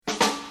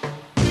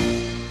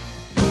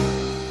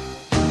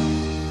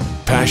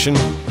passion,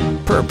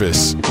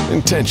 purpose,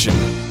 intention.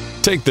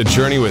 Take the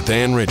journey with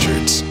Ann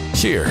Richards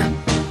here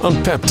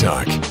on Pep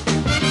Talk.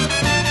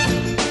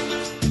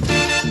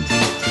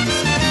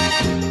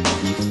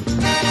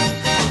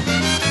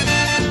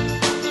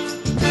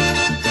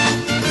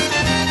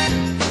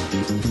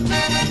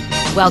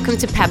 Welcome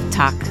to Pep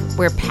Talk,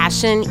 where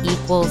passion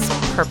equals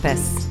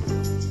purpose.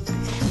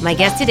 My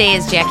guest today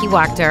is Jackie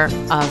Wachter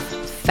of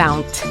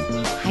Fount.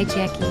 Hi,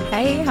 Jackie.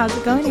 Hey, how's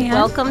it going, Ann?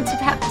 Welcome to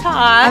Pep Talk.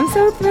 I'm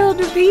so thrilled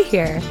to be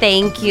here.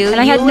 Thank you. And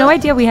I had no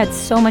idea we had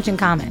so much in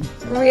common.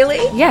 Really?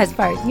 Yeah, as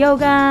far as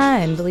yoga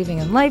and believing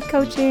in life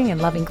coaching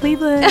and loving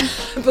Cleveland.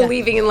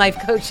 Believing in life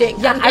coaching.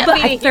 Yeah, I'm happy I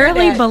to hear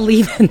thoroughly that.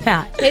 believe in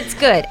that. It's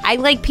good. I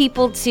like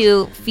people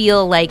to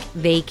feel like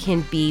they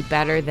can be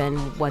better than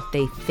what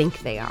they think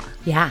they are.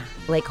 Yeah,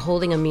 Like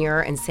holding a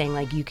mirror and saying,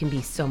 like, you can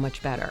be so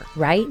much better.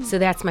 right? So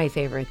that's my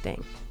favorite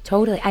thing.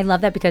 Totally. I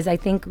love that because I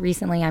think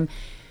recently I'm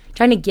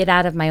trying to get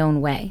out of my own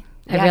way.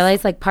 I Yes.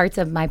 realize like parts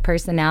of my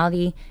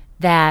personality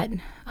that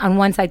on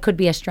one side could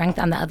be a strength,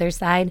 on the other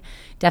side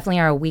definitely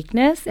are a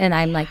weakness. And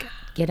I'm like,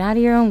 get out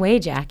of your own way,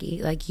 Jackie.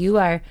 Like you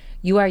are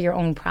your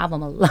own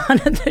problem a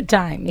lot of the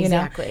time. You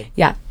Exactly. know?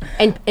 Yeah.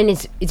 And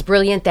it's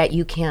brilliant that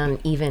you can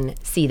even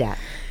see that.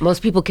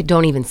 Most people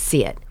don't even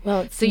see it.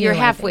 Well, it's so you're you,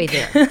 I halfway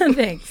think. there.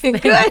 Thanks.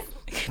 Good.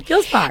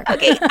 Feels far.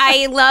 Okay,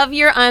 I love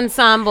your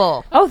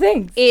ensemble. Oh,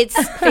 thanks. It's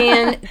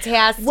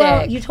fantastic.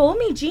 Well, you told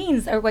me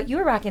jeans are what you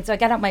were rocking, so I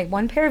got out my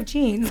one pair of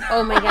jeans.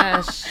 Oh my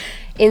gosh.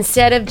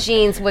 Instead of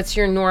jeans, what's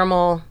your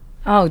normal?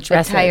 Oh,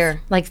 dresses.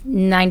 Attire. Like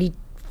 95%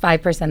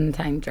 of the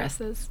time,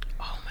 dresses.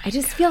 Oh my I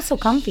just feel so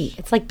comfy.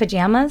 It's like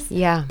pajamas.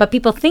 Yeah. But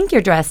people think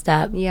you're dressed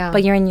up. Yeah.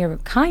 But you're in your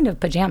kind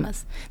of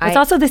pajamas. It's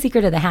also the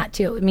secret of the hat,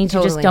 too. It means you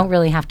Totally. just don't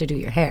really have to do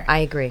your hair. I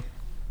agree.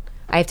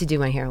 I have to do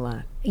my hair a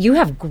lot. You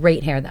have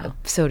great hair, though.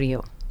 So do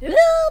you.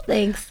 Well,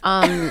 thanks.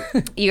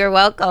 You're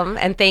welcome,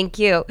 and thank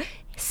you.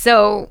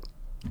 So,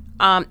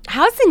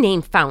 how's the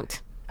name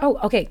Fount? Oh,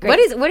 okay, great.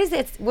 What is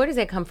it? Where does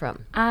it come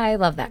from? I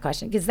love that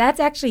question because that's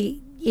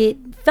actually, it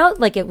felt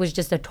like it was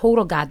just a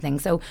total God thing.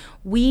 So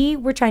we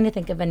were trying to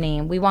think of a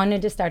name. We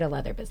wanted to start a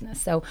leather business.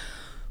 So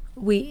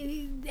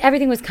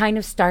everything was kind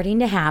of starting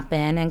to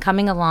happen and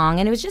coming along,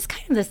 and it was just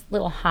kind of this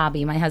little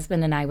hobby my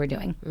husband and I were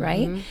doing,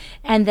 right?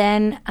 And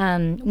then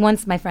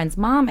once my friend's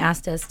mom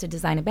asked us to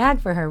design a bag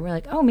for her, we're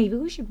like, oh, maybe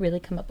we should really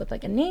come up with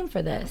like a name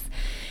for this.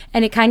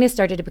 And it kind of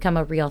started to become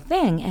a real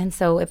thing. And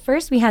so at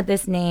first we had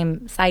this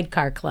name,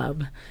 Sidecar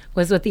Club,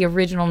 was what the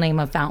original name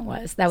of Fount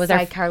was. That was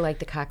Sidecar, like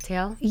the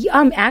cocktail?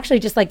 actually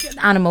just like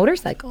on a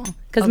motorcycle,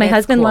 because my that's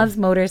husband cool. loves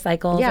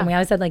motorcycles. Yeah. And we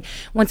always said, like,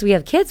 once we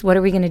have kids, what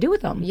are we going to do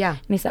with them? Yeah. And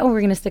he said, oh, we're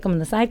going to stick them in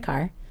the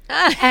sidecar.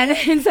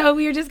 and so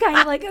we were just kind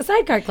of like a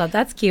sidecar club.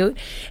 That's cute.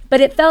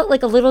 But it felt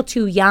like a little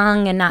too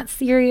young and not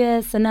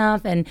serious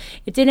enough. And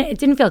it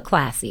didn't feel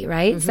classy,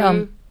 right?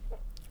 So,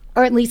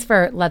 or at least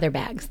for leather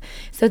bags.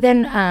 So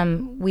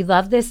then we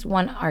love this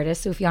one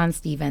artist, Sufjan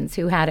Stevens,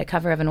 who had a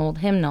cover of an old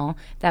hymnal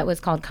that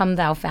was called Come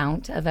Thou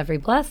Fount of Every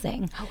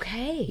Blessing.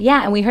 Okay.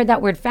 Yeah, and we heard that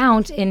word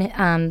fount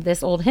in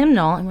this old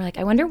hymnal, and we're like,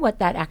 I wonder what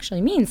that actually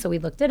means. So we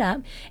looked it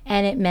up,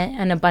 and it meant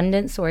an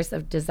abundant source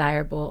of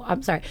desirable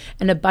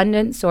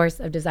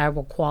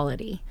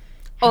quality.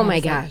 Oh And I my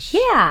was like, gosh.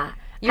 yeah.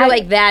 You're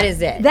like, that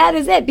is it. That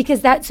is it,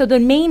 because so the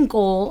main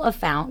goal of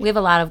Fount, we have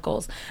a lot of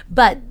goals,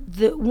 but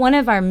one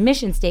of our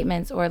mission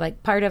statements, or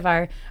like part of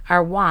our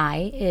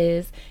why,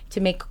 is to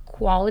make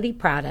quality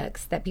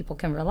products that people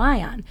can rely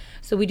on.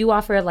 So we do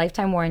offer a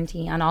lifetime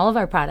warranty on all of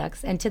our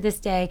products, and to this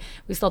day,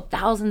 we sold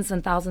thousands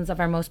and thousands of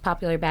our most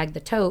popular bag, the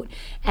tote,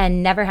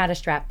 and never had a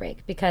strap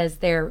break because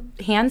they're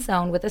hand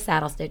sewn with a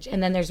saddle stitch,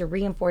 and then there's a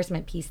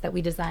reinforcement piece that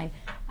we design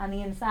on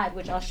the inside,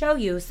 which I'll show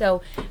you.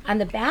 So on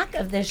the back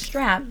of this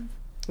strap,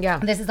 Yeah.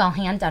 this is all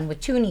hand done with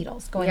 2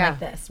 needles going Yeah. like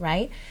this,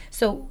 right?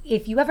 So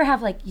if you ever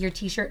have like your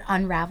t-shirt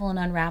unravel and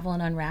unravel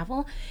and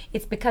unravel,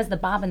 it's because the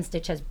bobbin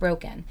stitch has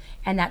broken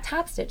and that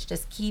top stitch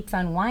just keeps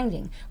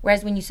unwinding.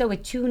 Whereas when you sew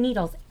with 2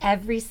 needles,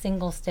 every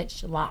single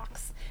stitch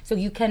locks. So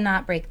you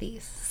cannot break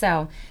these.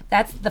 So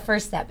that's the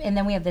first step. And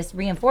then we have this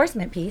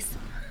reinforcement piece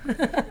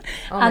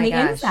on the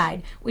gosh.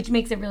 inside, which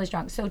makes it really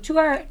strong. So to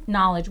our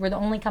knowledge, we're the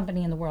only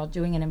company in the world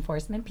doing an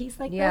enforcement piece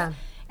like Yeah. this.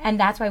 And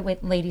that's why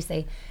ladies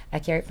say, I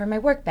carry it for my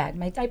work bag,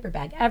 my diaper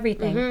bag,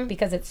 everything,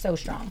 because it's so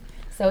strong.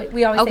 So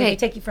we always say we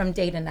take you from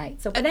day to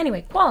night. So, but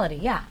anyway, quality,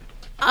 yeah.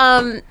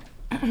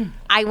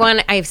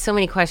 I have so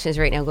many questions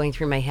right now going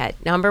through my head.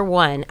 Number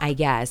one, I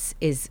guess,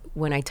 is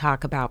when I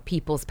talk about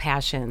people's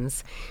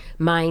passions,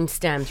 mine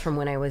stems from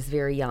when I was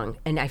very young.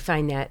 And I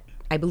find that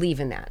I believe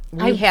in that.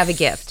 We have a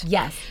gift.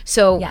 Yes.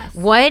 So Yes.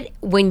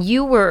 when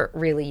you were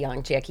really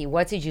young, Jackie,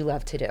 what did you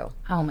love to do?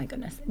 Oh my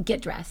goodness, get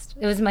dressed.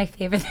 It was my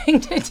favorite thing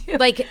to do.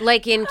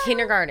 Like in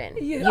kindergarten.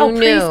 You knew.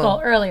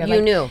 Preschool, earlier.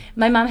 You knew.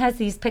 My mom has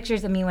these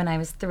pictures of me when I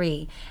was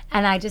 3,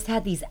 and I just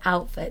had these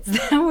outfits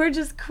that were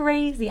just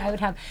crazy. I would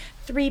have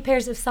 3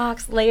 pairs of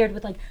socks layered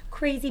with like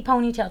crazy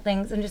ponytail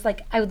things, and just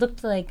like I would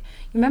look like,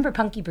 you remember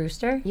Punky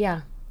Brewster?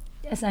 Yeah.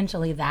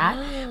 essentially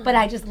that. But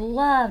I just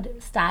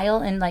loved style,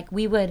 and like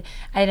I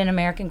had an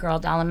American Girl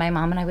doll in my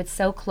mom, and I would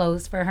sew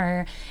clothes for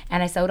her,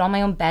 and I sewed all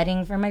my own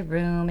bedding for my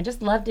room, and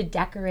just loved to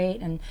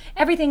decorate, and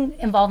everything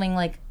involving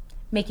like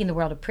making the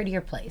world a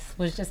prettier place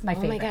was just my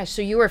favorite. Oh my gosh,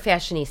 so you were a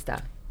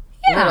fashionista.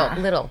 Yeah.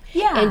 Little.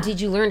 Yeah. And did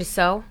you learn to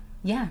sew?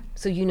 Yeah.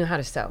 So you knew how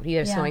to sew. Do you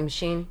have a Yeah. sewing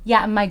machine?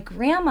 Yeah, my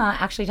grandma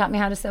actually taught me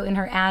how to sew in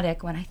her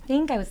attic when I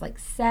think I was like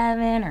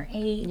 7 or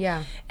 8.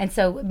 Yeah. And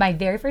so my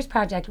very first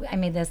project, I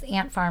made this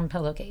Ant Farm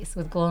pillowcase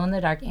with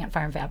glow-in-the-dark Ant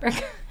Farm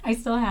fabric. I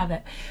still have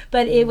it.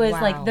 But it was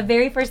like the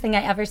very first thing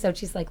I ever sewed.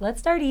 She's like, let's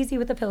start easy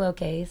with the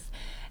pillowcase.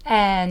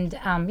 And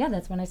yeah,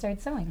 that's when I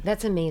started sewing.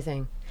 That's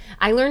amazing.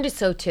 I learned to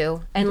sew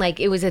too. And like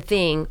it was a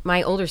thing.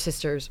 My older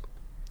sisters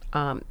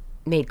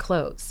made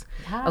clothes.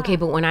 Ah. Okay,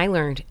 but when I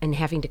learned and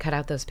having to cut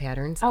out those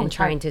patterns and it's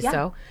trying hard. to Yeah.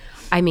 sew,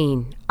 I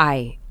mean,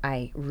 I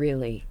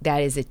really,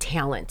 that is a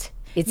talent.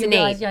 It's You innate.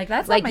 realize you're like,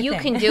 that's not like my you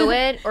thing. can do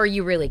it or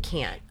you really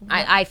can't.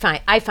 I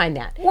find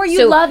that. Or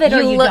you love it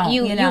or you don't,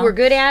 you know? You were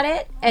good at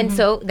it, and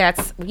so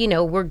that's,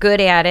 we're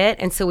good at it,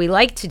 and so we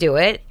like to do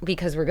it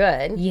because we're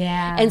good.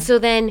 Yeah. And so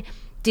then,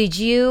 did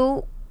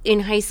you,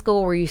 in high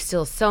school, were you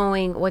still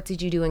sewing? What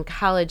did you do in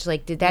college?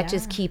 Like, did that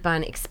just keep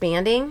on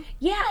expanding?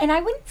 Yeah, and I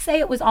wouldn't say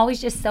it was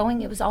always just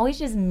sewing. It was always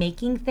just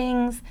making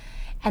things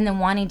and then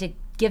wanting to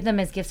give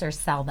them as gifts or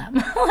sell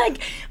them. Like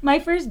my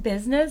first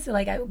business,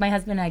 my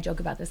husband and I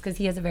joke about this because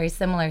he has a very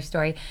similar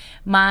story.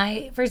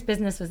 My first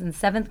business was in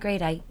 7th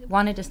grade. I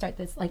wanted to start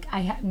this, like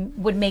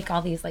would make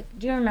all these, like,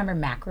 do you remember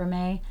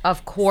macrame?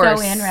 Of course.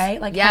 Sew in, right?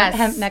 Like Yes.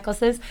 hemp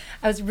necklaces.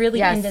 I was really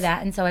Yes. into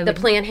that. And so I The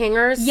would... plant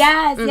hangers?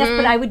 Yes,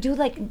 but I would do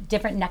like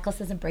different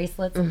necklaces and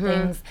bracelets and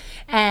things.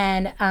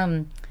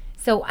 And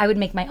so I would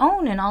make my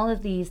own, and all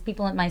of these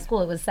people at my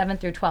school, it was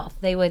 7th through 12th,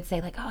 they would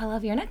say like, oh, I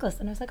love your necklace.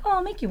 And I was like, oh,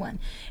 I'll make you one.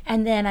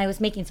 And then I was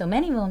making so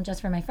many of them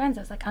just for my friends.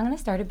 I was like, I'm going to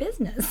start a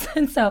business.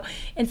 And so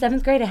in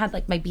 7th grade, I had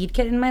like my bead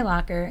kit in my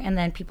locker, and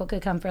then people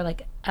could come for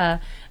like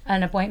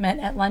an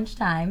appointment at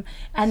lunchtime.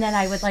 And then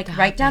I would like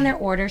write down their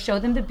order, show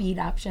them the bead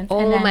options. Oh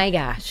and then, my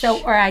gosh.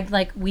 So, or I'd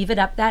like weave it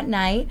up that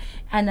night,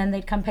 and then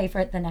they'd come pay for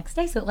it the next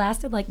day. So it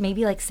lasted like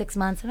maybe like 6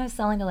 months, and I was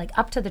selling to like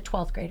up to the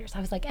 12th graders.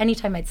 I was like,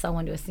 anytime I'd sell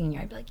one to a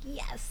senior, I'd be like,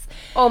 yes.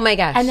 Oh my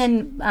gosh. And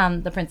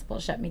then the principal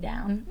shut me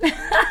down.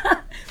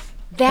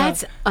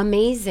 That's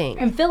amazing.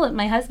 And Philip,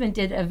 my husband,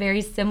 did a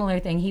very similar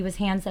thing. He was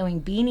hand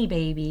sewing Beanie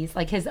Babies,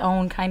 like his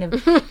own kind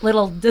of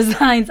little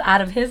designs out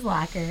of his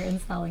locker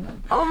and selling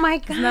them. Oh my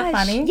gosh. Isn't that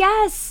funny?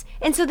 Yes.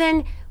 And so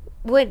then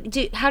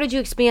how did you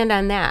expand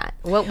on that?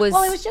 What was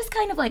Well, it was just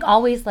kind of like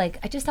always like,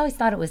 I just always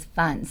thought it was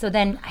fun. So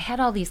then I had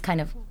all these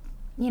kind of,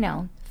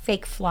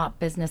 fake flop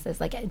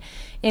businesses. Like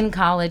in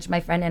college,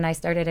 my friend and I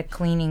started a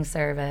cleaning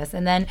service,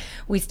 and then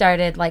we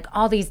started like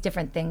all these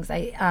different things.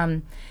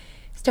 I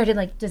started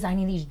like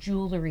designing these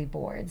jewelry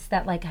boards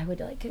that like I would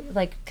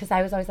like because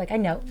I was always like, I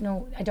don't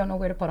know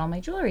where to put all my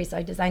jewelry, so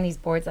I designed these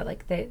boards that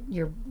like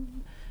your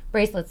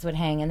bracelets would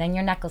hang, and then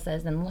your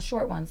necklaces, and little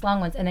short ones, long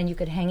ones, and then you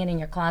could hang it in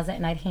your closet,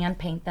 and I'd hand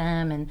paint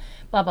them and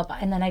blah blah blah,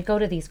 and then I'd go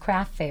to these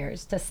craft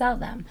fairs to sell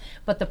them.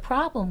 But the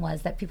problem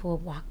was that people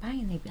would walk by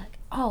and they'd be like,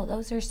 oh,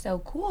 those are so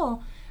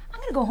cool, I'm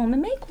going to go home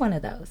and make one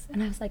of those.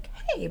 And I was like,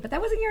 hey, but that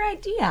wasn't your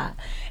idea.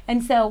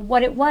 And so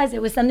what it was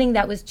something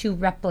that was too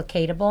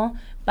replicatable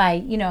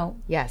by,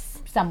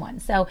 Yes. someone.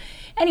 So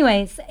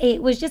anyways,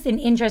 it was just an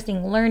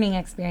interesting learning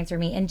experience for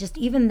me. And just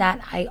even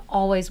that I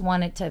always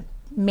wanted to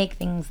make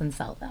things and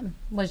sell them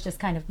was just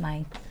kind of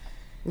my...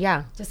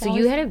 Yeah. Just So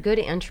always- you had a good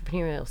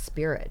entrepreneurial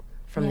spirit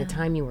from the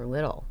time you were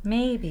little.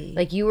 Maybe.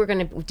 Like you were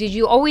going to... Did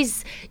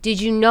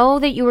you know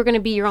that you were going to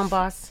be your own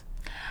boss?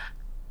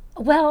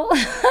 Well,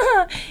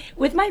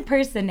 with my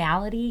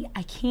personality,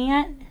 I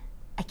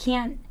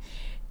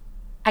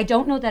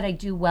don't know that I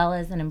do well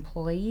as an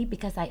employee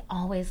because I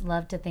always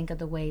love to think of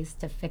the ways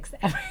to fix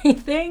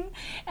everything.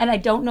 And I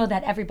don't know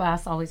that every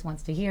boss always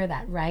wants to hear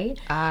that, right?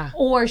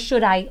 Or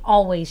should I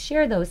always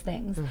share those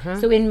things?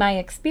 So in my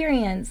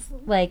experience,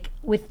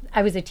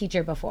 I was a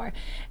teacher before,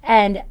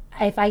 and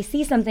if I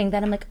see something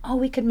that I'm like, oh,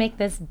 we could make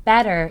this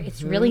better,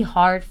 it's really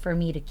hard for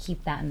me to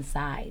keep that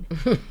inside.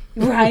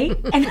 Right?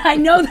 And I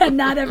know that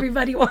not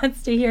everybody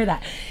wants to hear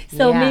that.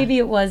 So Yeah. maybe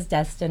it was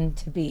destined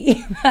to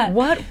be.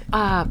 What?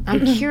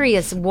 I'm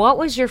curious. What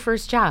was your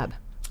first job?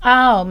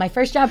 Oh, my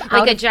first job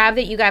Like a job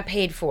that you got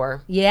paid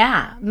for?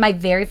 yeah, my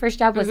very first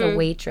job was a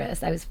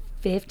waitress. I was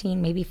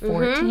 15, maybe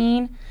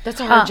 14. That's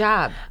a hard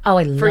job. Oh,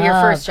 For your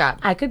first job.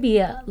 I could be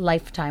a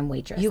lifetime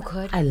waitress. You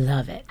could? I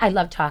love it. I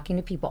love talking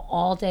to people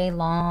all day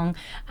long.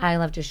 I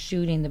love just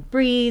shooting the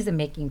breeze and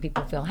making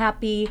people feel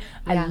happy.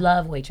 I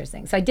love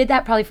waitressing. So I did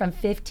that probably from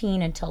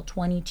 15 until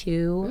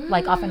 22,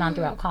 like off and on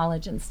throughout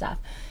college and stuff.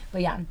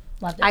 But yeah,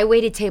 loved it. I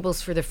waited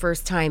tables for the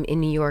first time in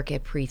New York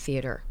at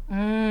Pre-Theater.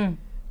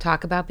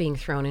 Talk about being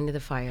thrown into the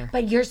fire.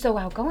 But you're so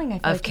outgoing. I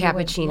feel Of like you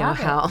would cappuccino love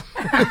it. hell.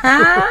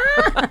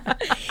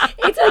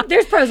 It's like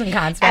there's pros and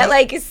cons, right? At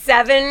like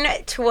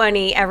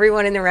 7:20,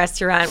 everyone in the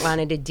restaurant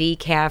wanted a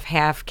decaf,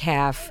 half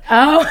calf,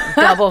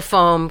 double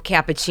foam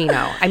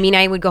cappuccino. I mean,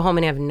 I would go home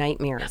and have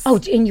nightmares. Oh,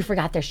 and you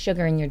forgot there's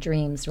sugar in your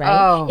dreams, right?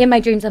 Oh. In my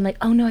dreams, I'm like,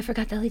 oh no, I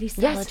forgot the lady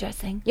salad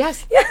dressing.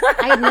 Yes.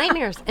 I had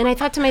nightmares. And I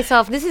thought to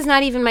myself, this is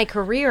not even my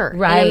career.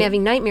 Right. And I'm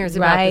having nightmares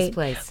about this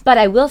place. But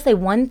I will say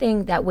one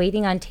thing, that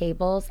waiting on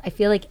tables, I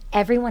feel like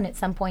everyone at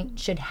some point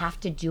should have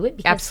to do it,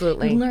 because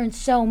Absolutely. you learn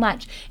so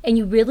much. And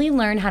you really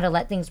learn how to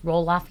let things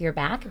roll off your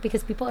back,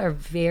 because people are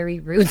very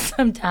rude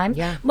sometimes.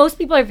 Yeah. Most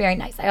people are very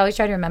nice. I always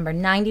try to remember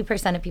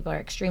 90% of people are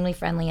extremely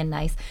friendly and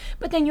nice.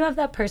 But then you have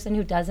that person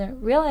who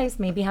doesn't realize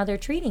maybe how they're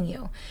treating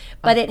you.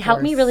 But it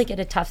helped me course. really get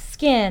a tough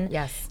skin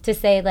Yes. to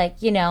say,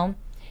 like, you know,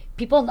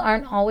 people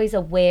aren't always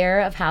aware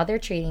of how they're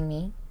treating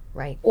me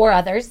Right. or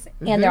others,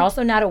 and they're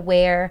also not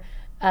aware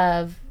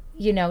of,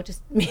 you know,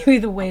 just maybe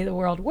the way the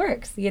world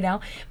works, you know.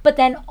 But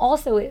then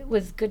also it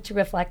was good to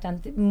reflect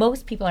on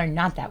most people are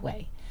not that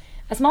way.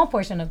 A small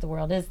portion of the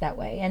world is that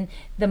way, and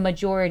the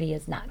majority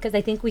is not. Because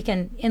I think we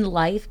can, in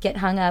life, get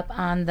hung up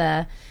on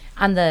the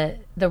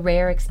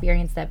rare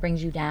experience that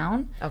brings you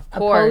down, Of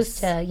course. opposed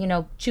to, you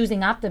know,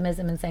 choosing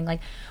optimism and saying,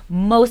 like,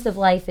 most of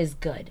life is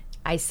good.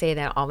 I say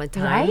that all the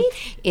time.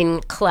 Right?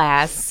 In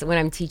class, when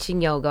I'm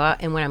teaching yoga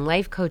and when I'm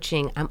life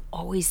coaching, I'm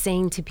always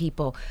saying to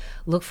people,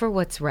 look for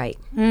what's right,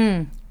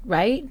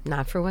 Right?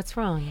 not for what's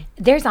wrong.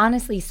 There's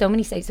honestly so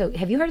many sites. So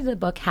have you heard of the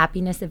book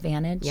Happiness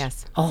Advantage?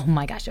 Yes. Oh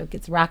my gosh,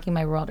 it's rocking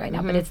my world right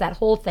now. But it's that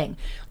whole thing.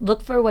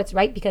 Look for what's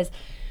right, because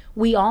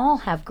we all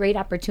have great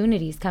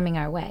opportunities coming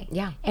our way.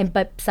 Yeah.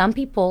 But some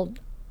people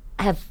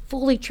have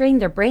fully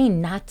trained their brain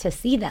not to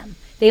see them.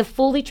 They have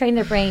fully trained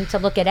their brain to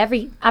look at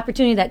every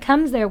opportunity that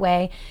comes their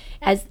way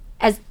as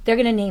they're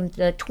going to name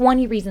the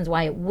 20 reasons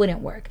why it wouldn't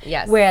work.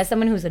 Yes. Whereas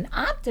someone who's an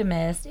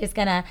optimist is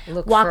going to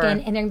Look walk for- in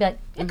and they're going to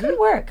be like, it could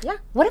work. Yeah.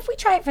 What if we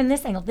try it from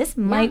this angle? This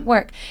might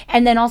work.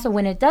 And then also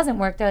when it doesn't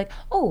work, they're like,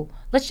 oh,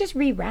 let's just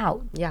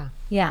reroute. Yeah.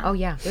 Yeah. Oh,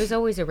 yeah. There's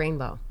always a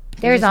rainbow.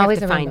 You There's just have always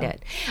to a find rainbow.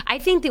 it. I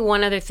think the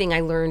one other thing I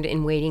learned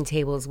in waiting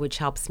tables, which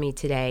helps me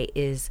today,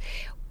 is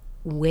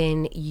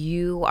when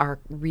you are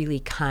really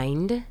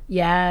kind,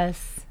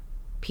 Yes.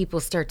 people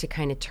start to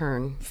kind of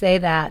turn. Say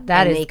that.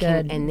 That and is they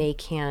good. Can, and they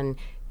can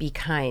be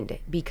kind,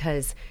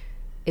 because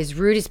as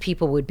rude as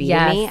people would be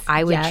Yes, to me,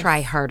 I would yes.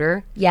 try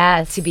harder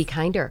Yes. to be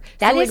kinder.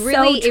 That so is it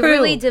really, so It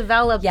really true.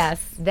 developed Yes.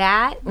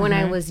 that when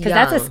I was young. 'Cause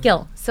that's a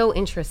skill. So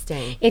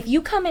interesting. If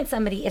you come at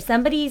somebody,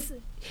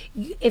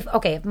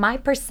 if my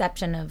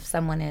perception of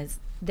someone is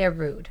they're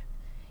rude,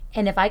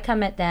 and if I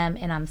come at them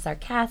and I'm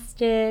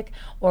sarcastic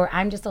or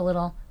I'm just a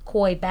little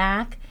coy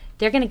back,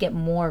 they're going to get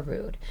more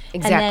rude.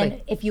 Exactly. And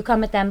then if you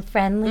come at them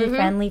friendly,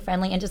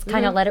 and just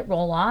kind of let it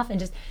roll off and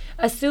just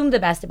assume the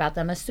best about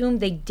them, assume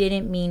they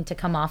didn't mean to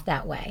come off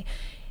that way.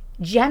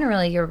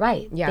 Generally, you're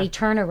right. Yeah. They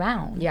turn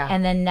around. Yeah.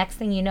 And then next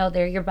thing you know,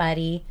 they're your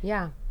buddy.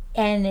 Yeah.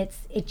 And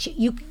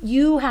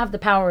you have the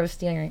power of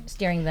steering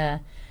the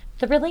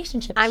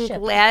relationship I'm ship.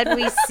 glad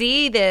we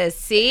see this.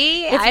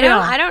 See, It's I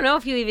real. don't know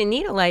if you even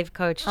need a life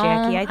coach,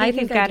 Jackie. I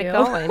think you've I got do. it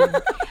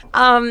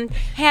going.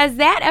 Has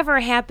that ever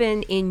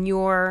happened in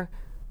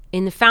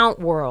the Fount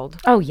world?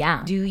 Oh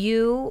yeah.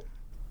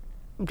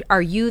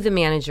 Are you the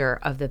manager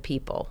of the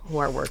people who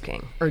are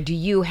working, or do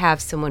you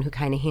have someone who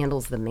kind of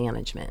handles the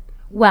management?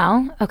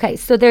 Well, okay.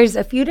 So there's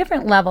a few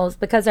different levels,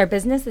 because our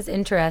business is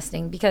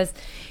interesting, because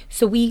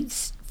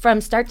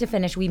from start to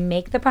finish, we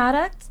make the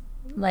product.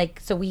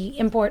 So we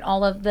import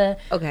all of the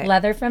Okay.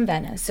 leather from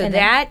Venice. So And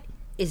then- that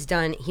is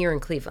done here in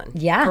Cleveland.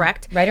 Yeah,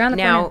 correct. right around the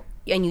now, corner.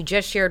 and you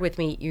just shared with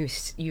me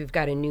you've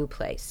got a new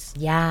place.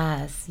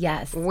 Yes.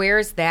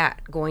 Where's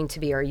that going to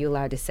be? Are you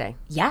allowed to say?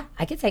 Yeah,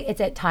 I could say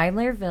it's at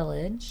Tyler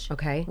Village.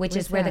 Okay. Which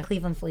Where's is where the that?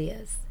 Cleveland Flea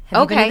is.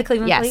 Have you been Okay, to the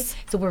Cleveland yes.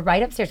 Flea? So we're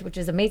right upstairs, which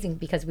is amazing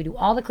because we do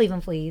all the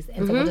Cleveland Fleas,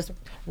 and so we'll just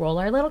roll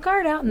our little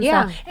cart out and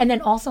Yeah. stuff. And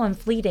then also on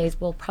Flea Days,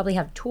 we'll probably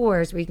have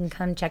tours where you can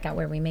come check out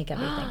where we make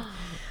everything.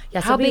 Yeah,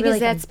 so How it'll be big really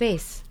is that fun.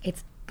 space?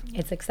 It's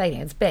exciting.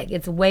 It's big.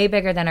 It's way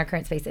bigger than our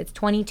current space. It's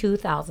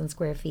 22,000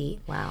 square feet.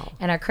 Wow.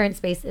 And our current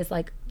space is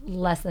like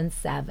less than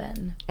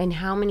 7. And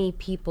how many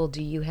people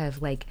do you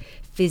have like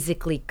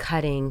physically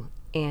cutting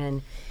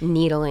and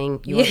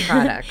needling your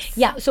products?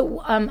 Yeah, so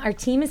our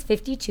team is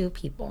 52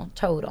 people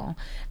total,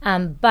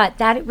 but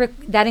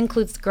that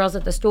includes girls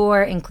at the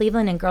store in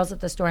Cleveland and girls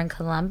at the store in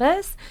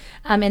Columbus,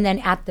 and then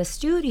at the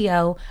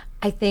studio,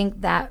 I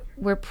think that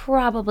we're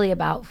probably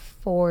about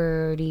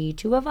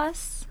 42 of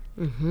us.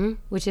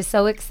 Which is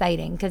so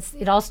exciting because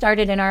it all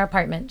started in our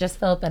apartment, just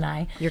Philip and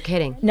I. You're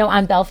kidding. No,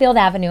 on Belfield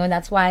Avenue, and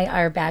that's why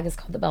our bag is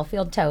called the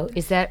Belfield Tote.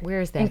 Where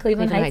is that? In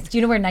Cleveland Heights. Do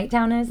you know where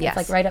Nighttown is? Yes.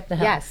 It's like right up the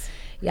hill. Yes.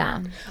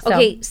 Yeah.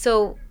 Okay,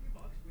 so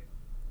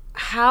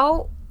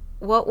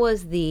what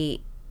was the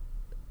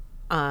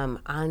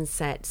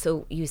onset?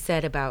 So you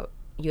said about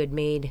you had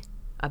made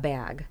a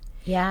bag.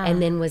 Yeah.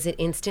 And then was it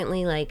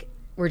instantly like,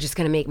 we're just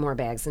going to make more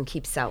bags and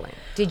keep selling?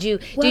 Did you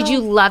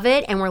love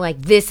it and we're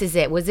like, this is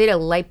it? Was it a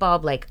light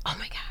bulb like, oh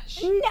my gosh?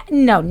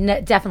 No,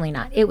 definitely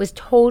not. It was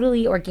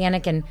totally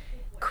organic and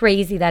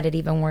crazy that it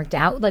even worked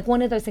out. Like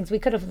one of those things, we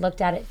could have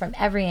looked at it from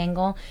every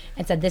angle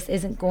and said this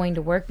isn't going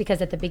to work,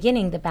 because at the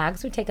beginning the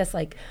bags would take us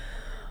like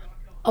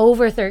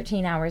over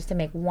 13 hours to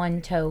make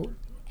one tote,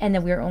 and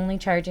then we were only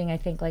charging I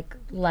think like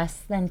less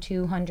than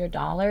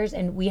 $200,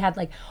 and we had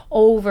like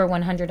over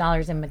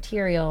 $100 in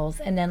materials,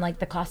 and then like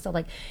the cost to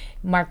like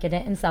market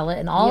it and sell it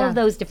and all of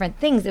those different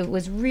things. It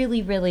was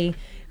really, really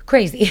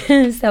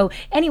crazy. So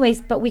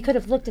anyways, but we could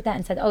have looked at that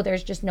and said, oh,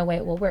 there's just no way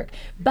it will work.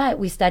 But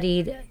we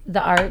studied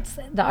the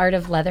art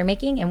of leather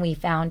making, and we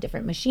found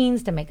different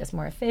machines to make us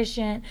more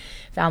efficient,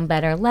 found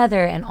better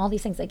leather and all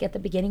these things. Like at the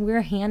beginning, we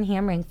were hand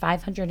hammering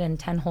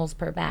 510 holes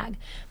per bag,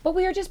 but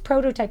we were just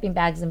prototyping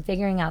bags and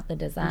figuring out the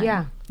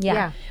design.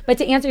 Yeah. But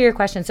to answer your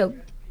question, so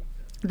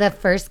the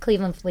first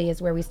Cleveland Flea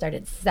is where we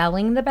started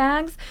selling the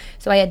bags.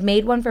 So I had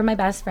made one for my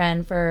best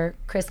friend for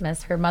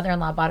Christmas. Her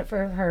mother-in-law bought it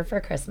for her for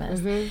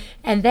Christmas.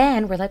 And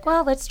then we're like,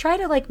 well, let's try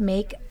to like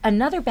make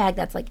another bag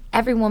that's like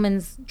every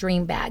woman's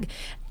dream bag.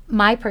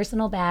 My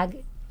personal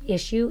bag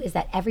issue is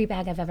that every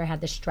bag I've ever had,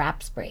 the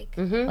straps break.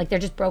 Like they're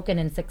just broken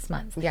in 6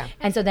 months.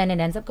 And so then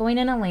it ends up going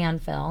in a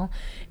landfill.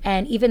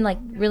 And even like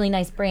really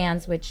nice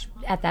brands, which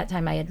at that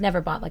time I had never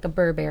bought, like a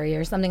Burberry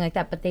or something like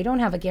that, but they don't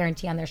have a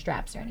guarantee on their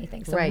straps or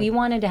anything. So we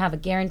wanted to have a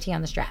guarantee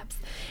on the straps.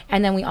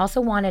 And then we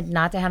also wanted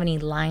not to have any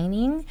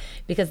lining,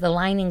 because the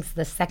lining's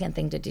the second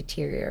thing to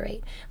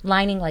deteriorate.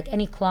 Lining, like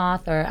any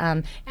cloth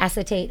or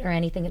acetate or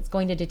anything, it's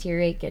going to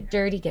deteriorate, get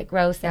dirty, get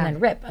gross, and then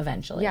rip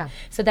eventually.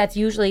 So that's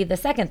usually the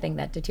second thing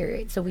that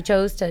deteriorates. So we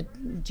chose to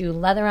do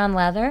leather on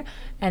leather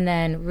and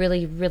then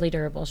really, really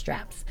durable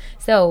straps.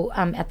 So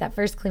at that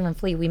first Cleveland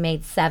Flea, we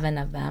made 7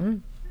 of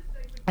them.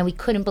 And we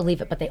couldn't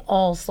believe it, but they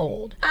all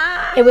sold.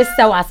 It was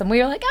so awesome. We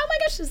were like, oh my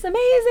gosh, this is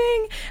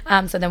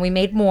amazing. So then we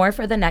made more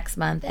for the next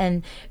month.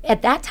 And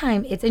at that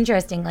time, it's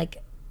interesting.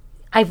 Like,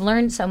 I've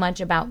learned so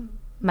much about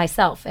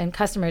myself and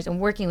customers and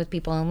working with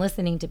people and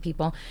listening to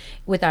people,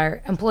 with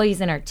our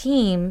employees and our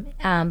team,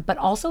 but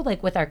also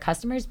like with our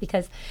customers,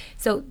 because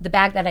so the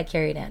bag that I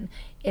carried in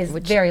is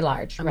very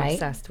large, I'm right?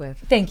 obsessed with.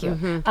 Thank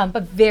you.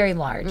 But very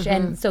large.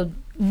 And so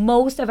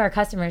most of our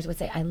customers would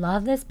say, I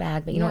love this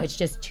bag, but you know, it's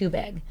just too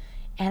big.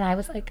 And I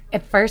was like,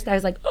 at first I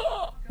was like,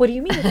 oh, what do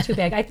you mean it's too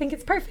big? I think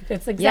it's perfect.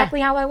 It's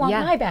exactly how I want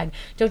my bag.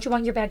 Don't you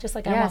want your bag just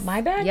like I want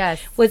my bag?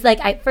 Yes. Was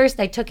like, at first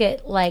I took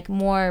it like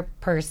more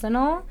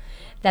personal,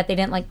 that they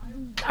didn't like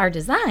our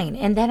design.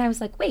 And then I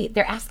was like, wait,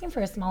 they're asking for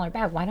a smaller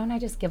bag. Why don't I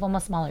just give them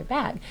a smaller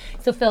bag?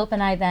 So Philip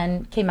and I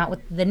then came out with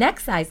the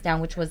next size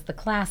down, which was the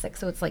classic.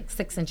 So it's like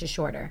 6 inches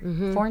shorter,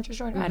 4 inches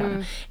shorter. I don't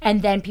know.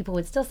 And then people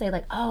would still say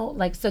like, oh,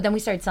 like, so then we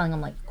started selling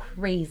them like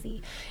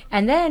crazy.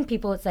 And then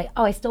people would say,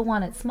 oh, I still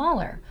want it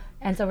smaller.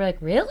 And so we're like,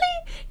 really?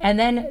 And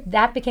then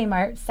that became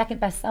our second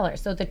best seller.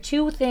 So the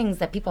 2 things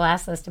that people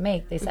asked us to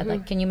make, they said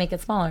like, can you make it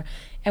smaller?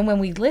 And when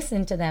we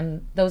listened to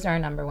them, those are our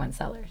number 1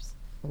 sellers.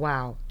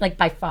 Wow. Like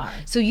by far.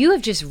 So you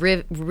have just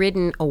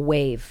ridden a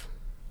wave.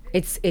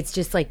 It's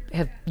just like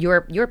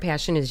your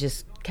passion has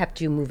just kept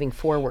you moving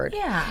forward.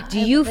 Yeah. Do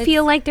you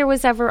feel like there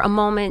was ever a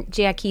moment,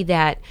 Jackie,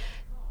 that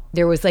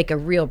there was like a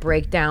real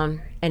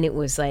breakdown and it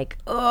was like,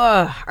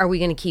 oh, are we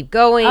going to keep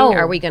going? Oh.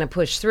 Are we going to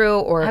push through?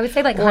 Or I would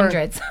say like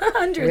hundreds of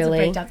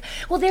breakdowns.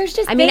 Well, there's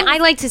just I mean, I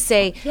like to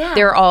say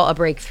they're all a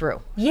breakthrough.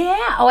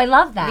 Yeah. Oh, I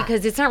love that.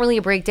 Because it's not really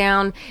a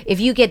breakdown. If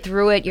you get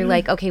through it, you're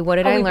like, okay, what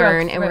did I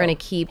learn? And we're going to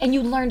keep. And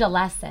you learned a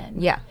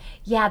lesson. Yeah.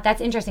 Yeah,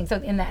 that's interesting. So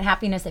in that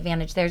happiness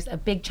advantage, there's a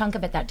big chunk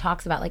of it that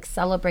talks about like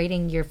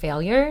celebrating your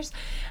failures.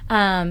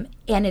 And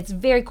it's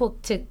very cool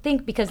to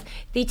think, because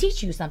they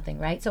teach you something,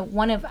 right? So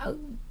one of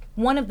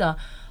the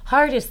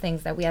hardest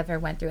things that we ever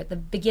went through at the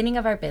beginning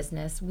of our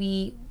business,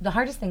 the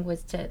hardest thing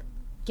was to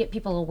get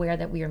people aware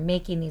that we are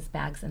making these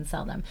bags and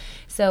sell them.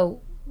 So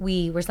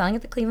we were selling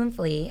at the Cleveland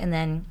Flea, and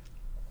then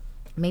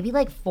maybe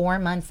like 4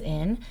 months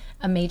in,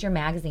 a major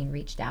magazine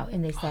reached out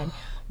and they said,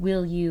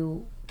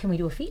 can we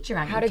do a feature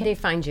on you? How did they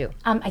find you?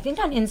 I think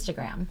on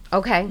Instagram.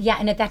 Okay. Yeah,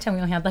 and at that time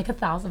we only had like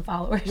 1,000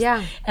 followers.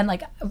 Yeah. And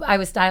like I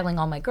was styling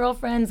all my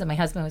girlfriends and my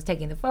husband was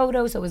taking the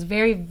photos, so it was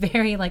very,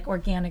 very like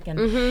organic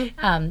and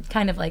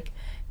kind of like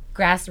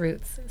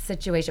grassroots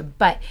situation.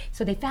 But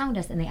so they found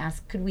us and they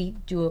asked, could we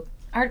do an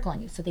article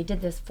on you? So they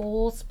did this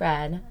full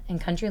spread in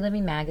Country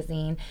Living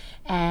magazine,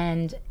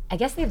 and I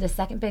guess they have the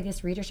second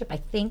biggest readership, I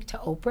think, to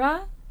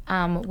Oprah.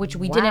 Which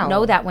we didn't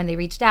know that when they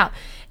reached out.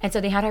 And so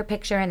they had our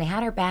picture and they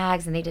had our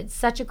bags and they did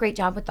such a great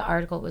job with the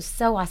article. It was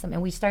so awesome.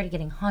 And we started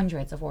getting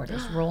hundreds of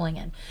orders rolling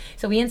in.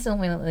 So we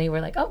instantly were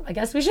like, oh, I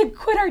guess we should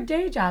quit our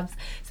day jobs.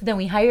 So then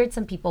we hired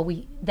some people.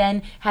 We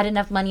then had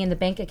enough money in the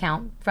bank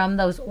account from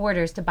those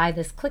orders to buy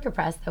this clicker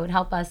press that would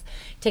help us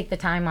take the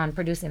time on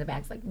producing the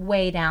bags like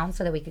way down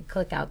so that we could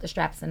click out the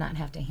straps and not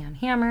have to hand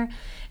hammer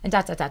and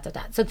dot.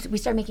 So we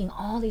started making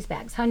all these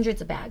bags, hundreds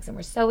of bags, and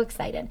we're so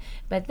excited.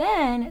 But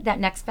then that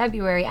next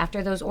February,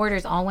 after those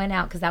orders all went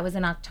out, because that was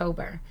in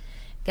October,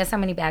 guess how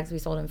many bags we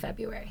sold in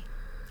February?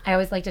 I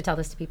always like to tell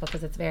this to people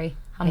because it's very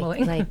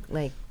humbling.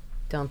 Like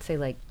don't say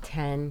like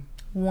 10.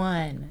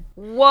 One.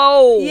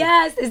 Whoa.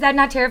 Yes. Is that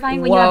not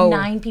terrifying when you have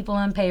 9 people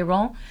on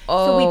payroll?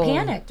 So we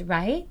panicked,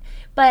 right?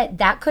 But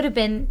that could have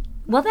been,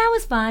 well, that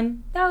was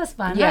fun. That was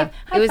fun. Yeah.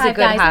 High It was a five,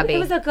 good guys. hobby. It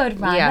was a good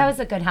run. Yeah. That was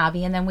a good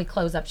hobby. And then we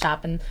close up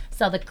shop and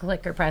sell the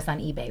clicker press on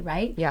eBay,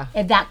 right? Yeah.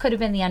 And that could have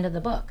been the end of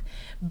the book.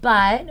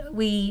 But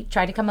we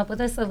tried to come up with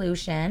a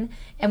solution,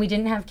 and we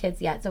didn't have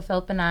kids yet. So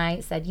Philip and I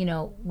said,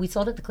 we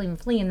sold at the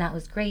Cleveland Flea, and that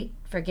was great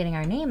for getting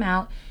our name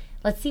out.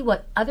 Let's see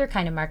what other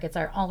kind of markets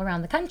are all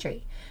around the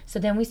country. So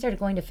then we started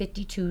going to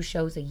 52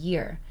 shows a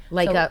year.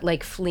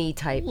 Like flea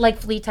type. Like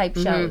flea type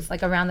shows,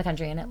 like around the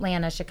country, in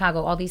Atlanta,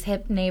 Chicago, all these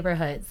hip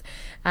neighborhoods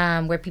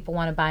where people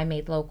want to buy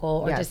made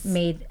local or just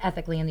made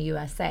ethically in the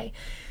USA.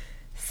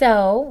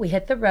 So we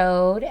hit the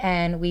road,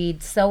 and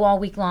we'd sew all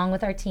week long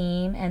with our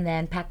team, and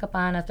then pack up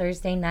on a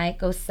Thursday night,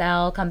 go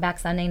sell, come back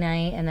Sunday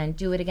night, and then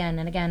do it again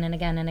and again and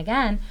again and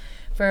again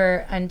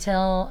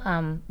until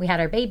we had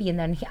our baby. And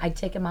then I'd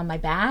take him on my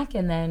back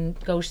and then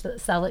go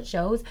sell at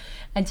shows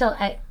until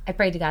I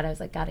prayed to God. I was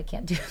like, God, I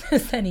can't do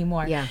this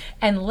anymore. Yeah.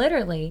 And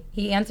literally,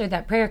 he answered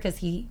that prayer because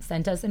he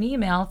sent us an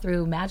email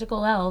through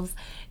Magical Elves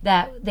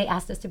that they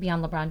asked us to be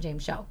on LeBron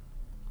James' show.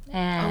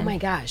 And oh my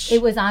gosh.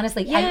 it was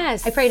honestly,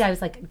 yes. I prayed, I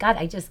was like, God,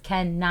 I just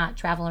cannot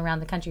travel around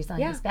the country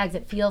selling these bags.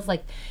 It feels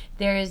like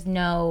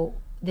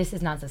this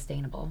is not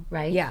sustainable,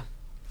 right? Yeah.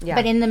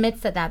 But in the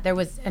midst of that, there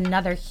was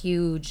another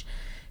huge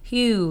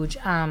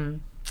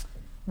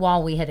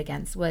wall we hit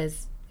against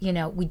was,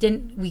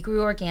 we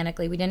grew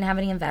organically. We didn't have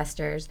any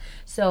investors.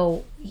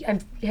 So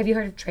have you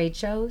heard of trade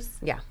shows?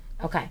 Yeah.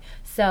 Okay.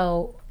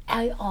 So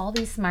all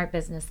these smart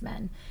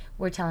businessmen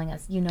were telling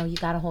us, you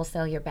got to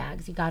wholesale your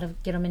bags. You got to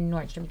get them in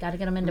Nordstrom. You got to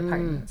get them in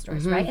department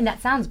stores, right? And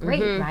that sounds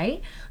great,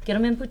 right? Get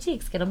them in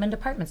boutiques, get them in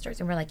department stores.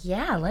 And we're like,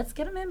 yeah, let's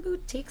get them in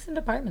boutiques and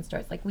department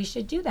stores. Like, we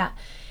should do that.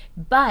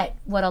 But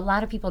what a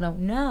lot of people don't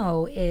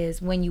know is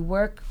when you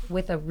work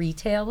with a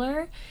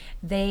retailer,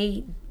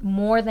 they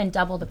more than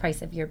double the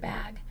price of your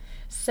bag.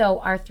 So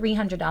our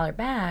 $300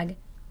 bag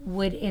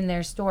would in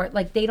their store,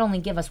 like, they'd only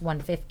give us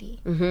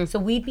 $150. So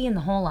we'd be in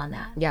the hole on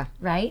that. Yeah.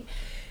 Right?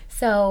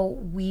 So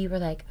we were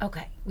like,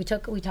 okay, we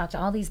talked to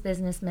all these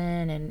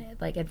businessmen and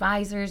like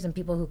advisors and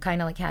people who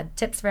kind of like had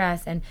tips for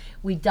us, and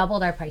we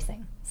doubled our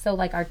pricing. So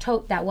like our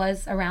tote that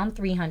was around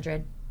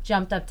 $300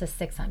 jumped up to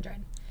 $600.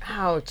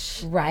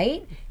 Ouch.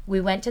 Right? We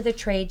went to the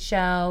trade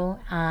show.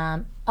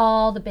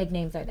 All the big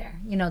names are there.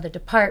 The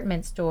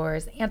department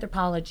stores,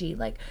 Anthropologie,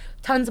 like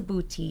tons of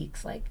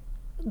boutiques, like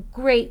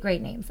great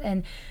names.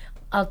 And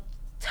a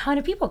ton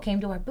of people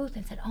came to our booth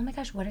and said, oh my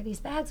gosh, what are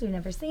these bags? We've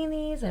never seen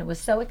these. And it was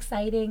so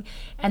exciting.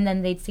 And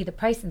then they'd see the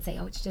price and say,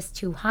 oh, it's just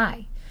too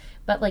high.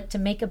 But like to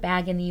make a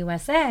bag in the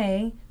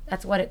USA,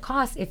 that's what it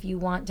costs if you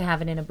want to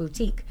have it in a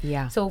boutique.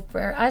 Yeah. So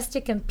for us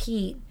to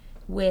compete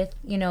with,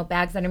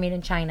 bags that are made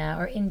in China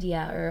or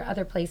India or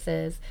other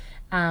places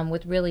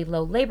with really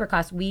low labor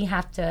costs, we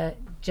have to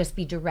just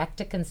be direct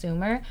to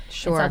consumer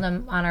Sure. and sell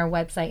them on our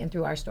website and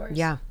through our stores.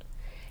 Yeah.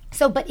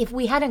 So, but if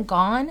we hadn't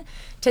gone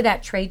to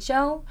that trade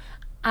show,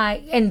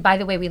 and by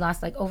the way, we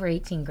lost like over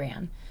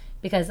 $18,000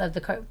 because of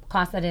the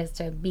cost that is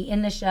to be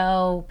in the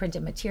show,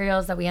 printed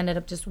materials that we ended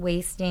up just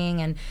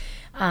wasting,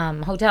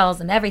 and hotels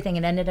and everything.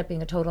 It ended up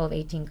being a total of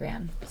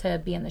 $18,000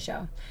 to be in the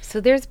show. So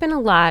there's been a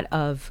lot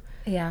of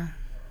Yeah.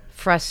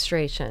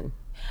 frustration.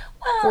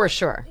 Well, For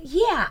sure.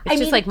 Yeah. It's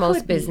just like it most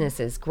could be.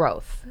 businesses,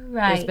 growth.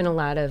 Right. There's been a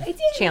lot of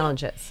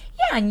challenges.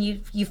 Yeah, and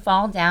you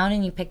fall down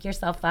and you pick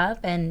yourself up,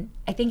 and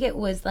I think it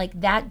was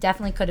like that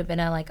definitely could have been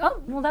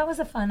that was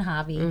a fun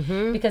hobby,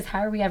 because how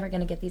are we ever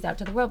going to get these out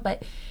to the world?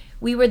 But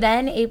we were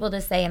then able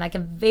to say, and I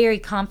can very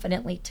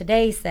confidently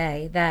today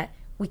say that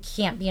we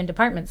can't be in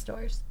department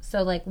stores.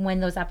 So like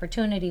when those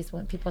opportunities,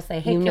 when people say,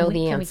 hey, can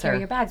we carry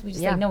your bags? We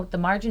just say, no, the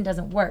margin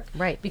doesn't work.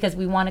 Right. Because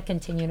we want to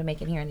continue to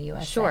make it here in the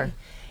USA. Sure.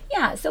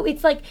 Yeah, so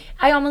it's like,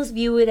 I almost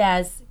view it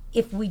as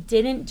if we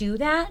didn't do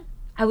that,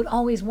 I would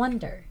always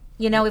wonder.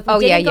 If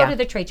we didn't go to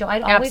the trade show,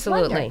 I'd always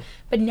wonder.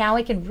 But now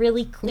I can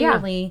really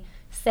clearly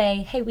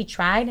say, hey, we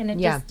tried and it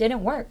just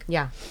didn't work.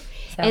 Yeah.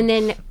 So. And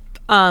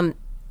then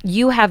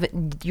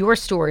your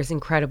store is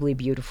incredibly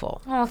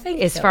beautiful. Oh, thank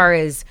you. As far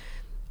as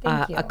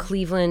Thank you. a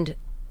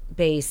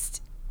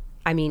Cleveland-based,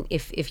 I mean,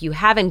 if you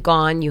haven't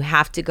gone, you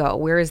have to go.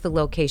 Where is the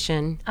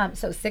location?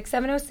 So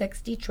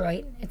 6706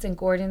 Detroit. It's in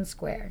Gordon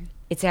Square.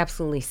 It's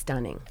absolutely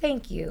stunning.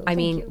 Thank you. I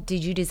mean,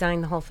 did you design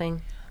the whole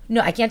thing?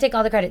 No, I can't take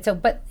all the credit. So,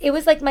 but it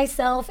was like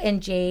myself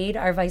and Jade,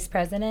 our vice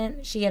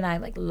president. She and I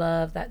like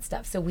love that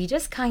stuff. So we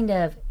just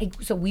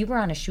so we were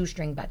on a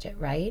shoestring budget,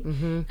 right?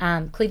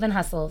 Mm-hmm. Cleveland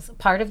Hustles,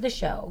 part of the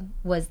show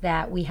was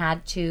that we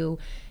had to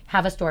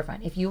have a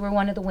storefront. If you were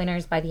one of the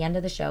winners by the end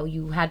of the show,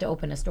 you had to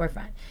open a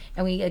storefront.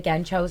 And we,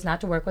 again, chose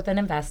not to work with an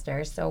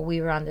investor. So we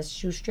were on this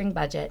shoestring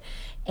budget.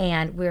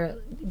 And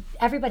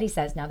everybody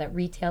says now that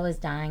retail is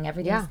dying.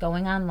 Everything's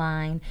going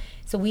online.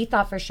 So we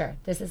thought for sure,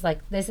 this is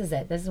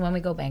it. This is when we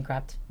go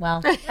bankrupt.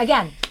 Well,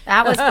 again,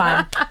 that was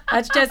fun.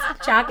 Let's just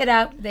chalk it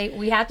up.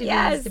 We have to do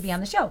this to be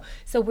on the show.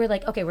 So we're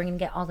like, okay, we're going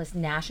to get all this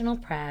national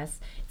press.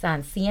 It's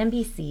on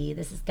CNBC.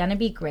 This is going to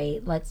be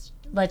great. Let's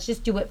let's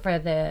just do it for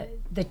the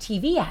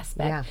TV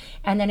aspect. Yeah.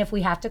 And then if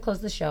we have to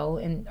close the show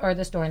or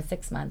the store in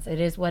 6 months, it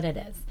is what it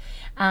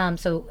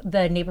is. So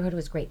the neighborhood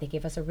was great. They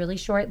gave us a really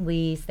short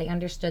lease. They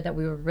understood that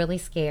we were really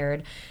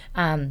scared.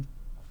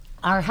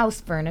 Our house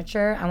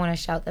furniture, I want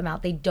to shout them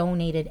out. They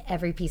donated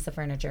every piece of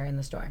furniture in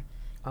the store.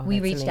 Oh, We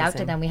that's reached out to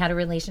amazing. them. We had a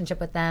relationship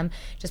with them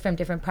just from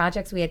different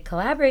projects we had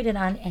collaborated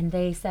on. And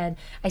they said,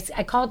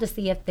 I called to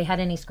see if they had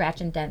any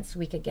scratch and dents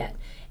we could get.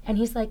 And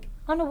he's like,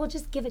 oh, no, we'll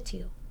just give it to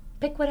you.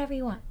 Pick whatever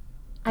you want.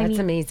 That's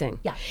amazing.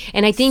 Yeah.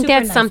 And I think Super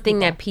that's nice something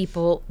people. that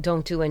people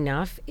don't do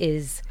enough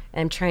is,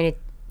 and I'm trying to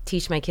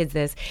teach my kids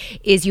this,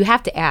 is you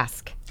have to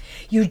ask.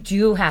 You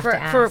do have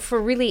to ask. For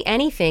really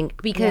anything,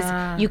 because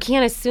Yeah. you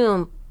can't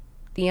assume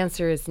the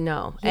answer is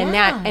no.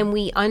 Yeah. And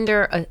we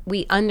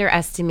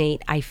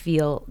underestimate, I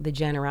feel, the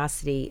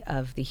generosity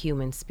of the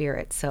human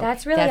spirit. So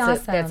That's really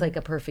awesome. That's like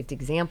a perfect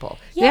example.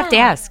 You have to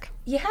Yeah. ask.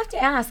 You have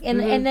to ask, and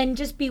then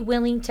just be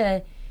willing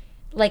to,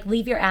 like,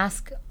 leave your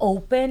ask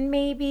open,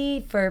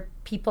 maybe for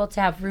people to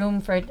have room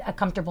for a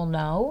comfortable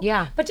no.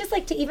 Yeah. But just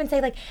like to even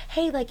say, like,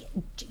 hey, like,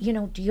 do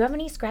you have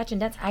any scratch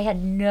and dents?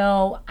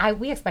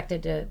 We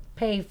expected to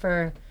pay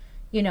for,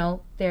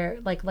 their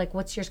like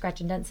what's your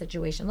scratch and dent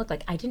situation look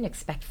like? I didn't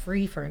expect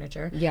free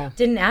furniture. Yeah.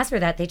 Didn't ask for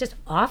that. They just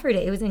offered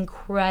it. It was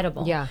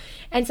incredible. Yeah.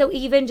 And so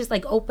even just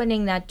like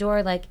opening that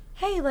door, like,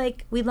 hey,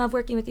 like, we love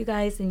working with you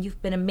guys and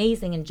you've been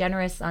amazing and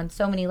generous on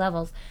so many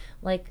levels.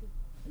 Like,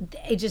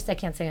 I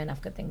can't say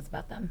enough good things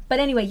about them.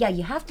 But anyway, yeah,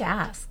 you have to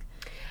ask.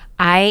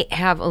 I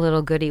have a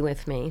little goodie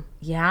with me.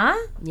 Yeah?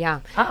 Yeah.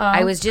 Uh-oh.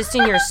 I was just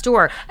in your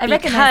store I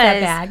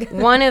recognize that bag.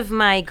 one of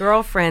my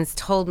girlfriends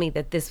told me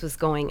that this was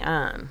going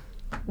on.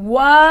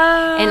 Whoa.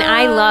 And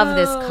I love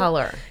this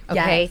color.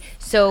 Okay. Yes.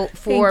 So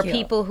for Thank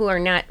you. people who are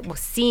not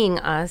seeing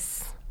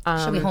us,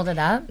 Should we hold it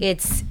up?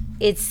 it's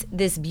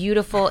this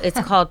beautiful, it's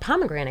called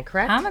pomegranate,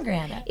 correct?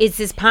 Pomegranate. It's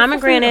this fruit of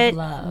pomegranate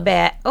love.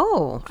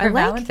 Oh, I For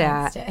like Valentine's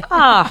that. Day.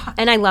 Oh,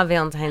 and I love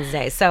Valentine's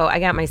Day. So I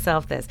got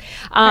myself this.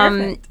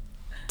 Perfect.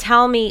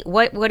 Tell me,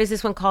 what is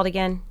this one called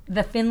again?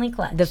 The Finley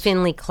Clutch. The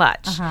Finley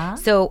Clutch. Uh-huh.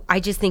 So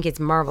I just think it's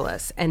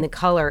marvelous, and the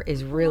color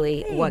is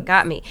really what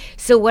got me.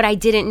 So what I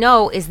didn't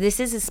know is this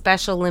is a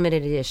special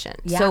limited edition.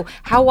 Yeah. So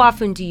how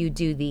often do you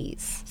do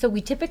these? So we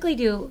typically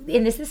do,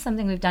 and this is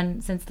something we've done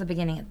since the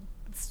beginning.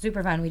 It's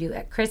super fun. We do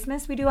at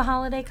Christmas, we do a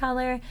holiday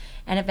color,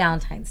 and at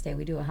Valentine's Day,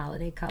 we do a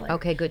holiday color.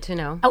 Okay, good to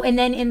know. Oh, and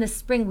then in the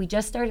spring, we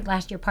just started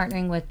last year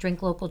partnering with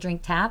Drink Local,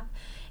 Drink Tap,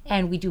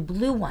 and we do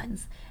blue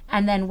ones.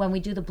 And then when we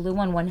do the blue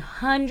one,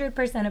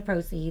 100% of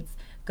proceeds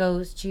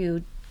goes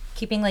to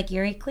keeping Lake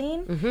Erie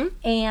clean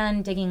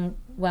and digging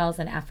wells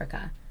in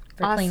Africa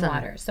for clean Awesome.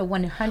 water. So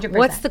 100%.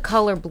 What's the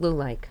color blue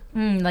like?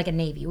 Like a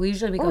navy. We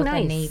usually go with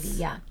nice. a navy,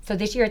 yeah. So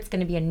this year it's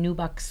going to be a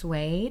nubuck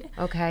suede.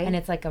 Okay. And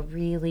it's like a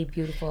really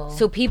beautiful.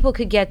 So people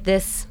could get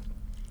this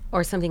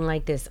or something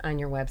like this on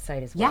your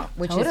website as well, Yeah,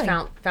 which totally.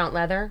 is Fount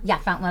Leather. yeah,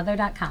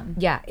 fountainleather.com.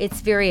 Yeah,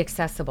 it's very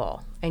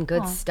accessible and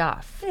good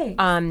stuff.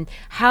 thanks.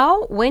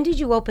 When did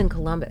you open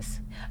Columbus?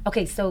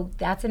 Okay, so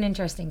that's an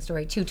interesting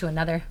story too, to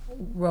another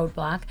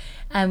roadblock.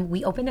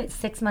 We opened it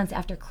 6 months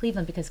after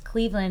Cleveland because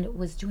Cleveland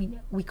was doing,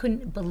 we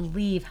couldn't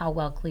believe how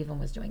well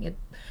Cleveland was doing it.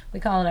 We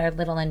call it our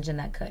little engine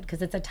that could,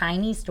 because it's a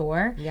tiny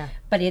store. Yeah.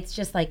 But it's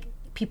just like,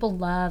 people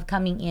love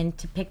coming in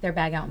to pick their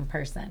bag out in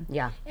person.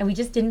 Yeah. And we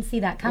just didn't see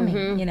that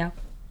coming,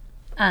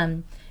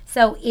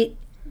 So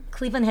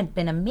Cleveland had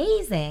been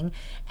amazing,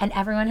 and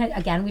everyone had,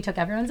 again, we took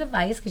everyone's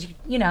advice because,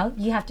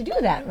 you have to do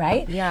that,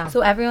 right? Yeah.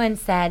 So everyone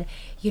said,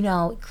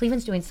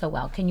 Cleveland's doing so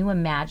well. Can you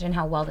imagine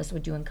how well this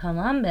would do in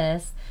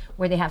Columbus,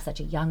 where they have such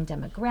a young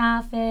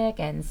demographic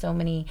and so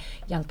many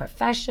young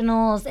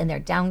professionals, and their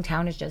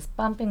downtown is just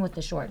bumping with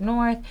the short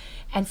north?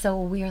 And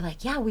so we were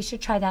like, yeah, we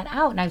should try that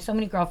out. And I have so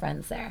many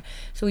girlfriends there.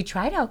 So we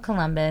tried out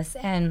Columbus,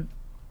 and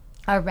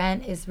our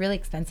rent is really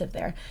expensive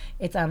there.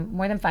 It's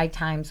more than 5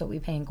 times what we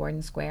pay in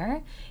Gordon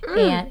Square.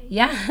 And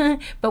yeah,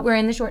 but we're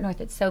in the short north.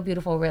 It's so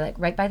beautiful. We're like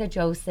right by the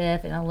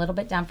Joseph and a little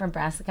bit down from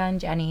Brassica and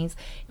Jenny's.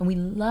 And we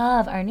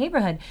love our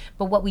neighborhood.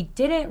 But what we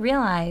didn't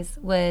realize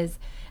was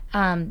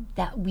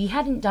that we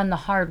hadn't done the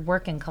hard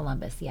work in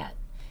Columbus yet.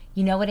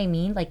 You know what I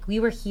mean? Like, we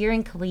were here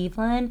in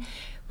Cleveland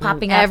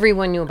popping up.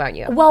 Everyone knew about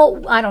you.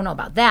 Well, I don't know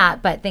about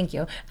that, but thank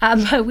you.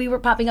 But we were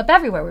popping up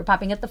everywhere. We were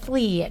popping at the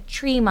Flea, at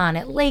Tremont,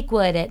 at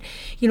Lakewood,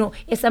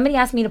 if somebody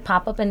asked me to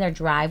pop up in their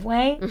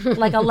driveway,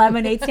 like a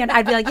lemonade stand,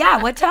 I'd be like,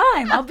 yeah, what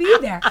time? I'll be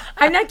there.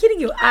 I'm not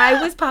kidding you.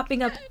 I was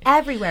popping up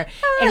everywhere.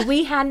 And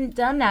we hadn't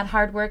done that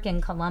hard work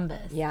in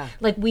Columbus. Yeah.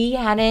 Like, we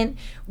hadn't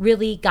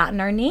really gotten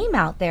our name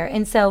out there.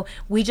 And so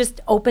we just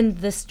opened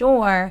the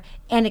store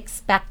and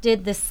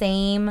expected the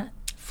same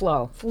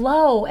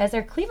flow as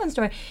our Cleveland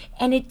store,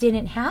 and it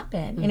didn't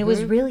happen. And it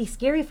was really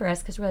scary for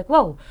us because we're like,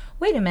 whoa,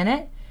 wait a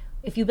minute.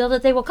 If you build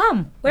it, they will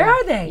come. Where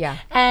are they? Yeah.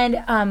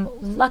 And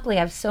luckily,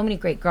 I have so many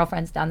great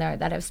girlfriends down there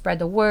that have spread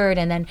the word,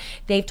 and then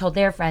they've told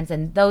their friends,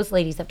 and those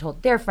ladies have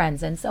told their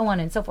friends, and so on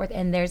and so forth.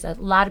 And there's a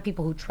lot of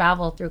people who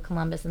travel through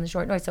Columbus and the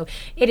short north, so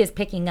it is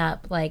picking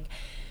up like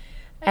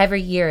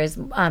every year is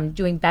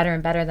doing better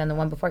and better than the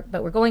one before.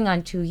 But we're going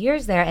on 2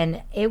 years there,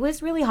 and it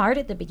was really hard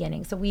at the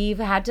beginning. So we've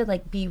had to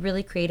like be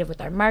really creative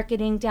with our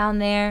marketing down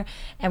there,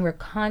 and we're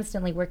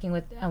constantly working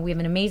with. We have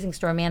an amazing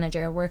store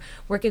manager. We're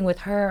working with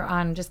her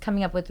on just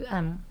coming up with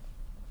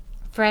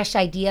fresh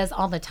ideas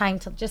all the time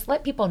to just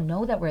let people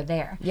know that we're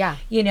there. Yeah.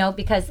 You know,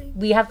 because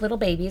we have little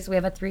babies. We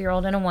have a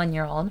 3-year-old and a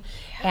 1-year-old.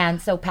 And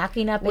so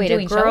packing up and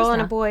doing a girl shows and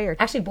now. a boy? Or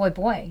Actually, boy.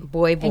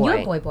 Boy. And you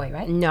have boy,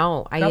 right?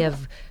 No, I Girl.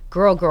 have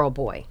girl,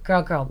 boy.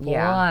 Girl, boy.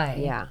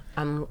 Yeah.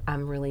 I'm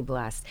really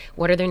blessed.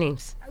 What are their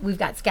names? We've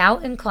got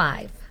Scout and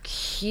Clive.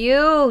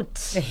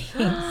 Cute.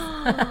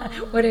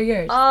 What are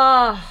yours?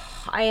 Oh,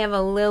 I have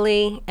a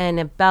Lily and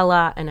a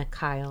Bella and a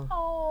Kyle.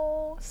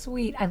 Oh,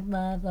 sweet. I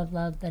love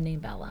the name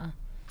Bella.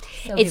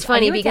 So It's cute.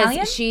 funny Are you because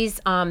Italian? she's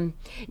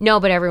no,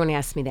 but everyone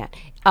asks me that.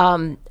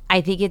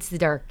 I think it's the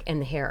dark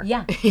and the hair.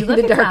 Yeah, you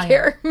look the dark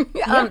Italian.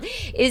 hair.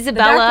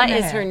 Isabella and the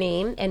is hair. her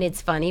name, and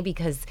it's funny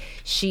because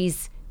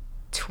she's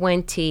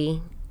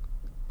 20.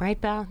 Right,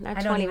 Belle? Not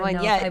I don't even 21 know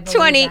if yet. I believe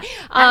 20. that.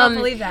 I don't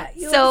believe that.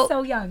 You look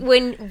so young.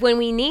 When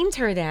we named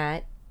her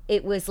that,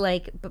 it was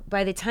like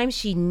by the time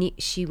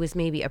she was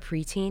maybe a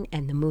preteen,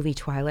 and the movie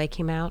Twilight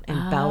came out,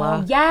 and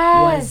Bella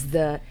yes. was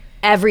the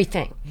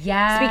everything.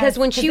 Yes. It's because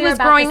when 'Cause she they were was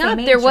about the growing same up,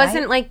 age, there right?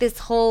 wasn't like this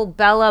whole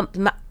Bella,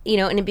 and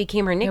it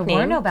became her nickname. There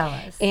were no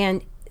Bellas.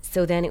 And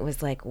so then it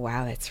was like,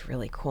 wow, that's a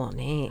really cool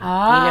name.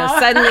 Ah.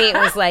 Suddenly it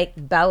was like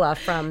Bella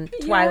from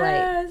Twilight.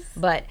 Yes.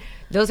 But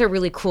those are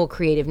really cool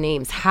creative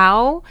names.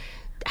 How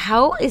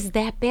is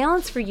that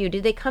balance for you?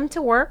 Did they come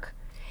to work?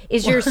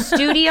 Is your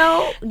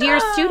studio? Do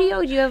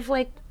you have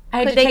like? I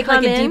had could to they take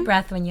come like a in? deep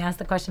breath when you asked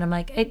the question. I'm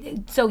like,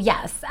 so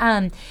yes.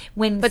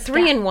 When But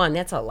 3 and 1,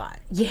 that's a lot.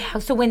 Yeah.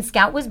 So when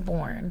Scout was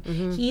born,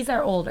 Mm-hmm. he's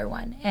our older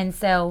one. And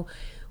so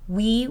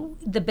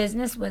the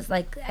business was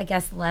like, I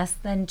guess, less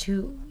than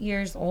 2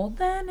 years old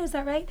then. Is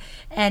that right?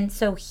 And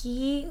so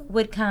he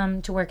would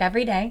come to work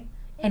every day.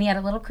 And he had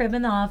a little crib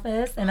in the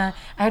office. And I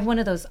had one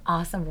of those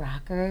awesome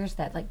rockers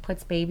that like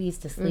puts babies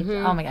to sleep.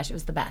 Mm-hmm. Oh my gosh, it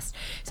was the best.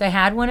 So I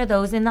had one of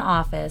those in the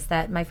office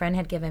that my friend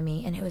had given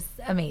me. And it was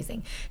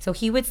amazing. So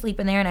he would sleep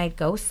in there and I'd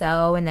go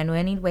sew. And then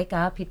when he'd wake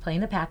up, he'd play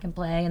in the pack and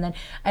play. And then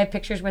I have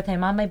pictures with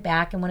him on my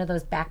back in one of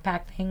those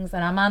backpack things.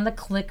 And I'm on the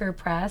clicker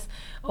press.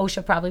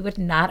 OSHA probably would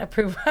not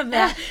approve of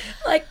that.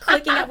 Like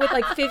clicking up with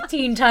like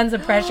 15 tons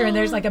of pressure. And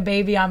there's like a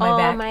baby on my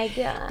back. Oh my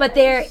God. But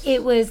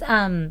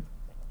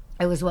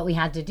it was what we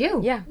had to do.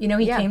 Yeah. You know,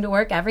 he Yeah. came to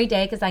work every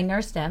day because I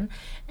nursed him.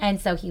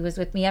 And so he was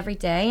with me every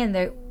day.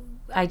 And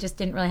I just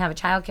didn't really have a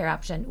childcare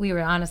option. We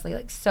were honestly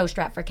like so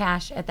strapped for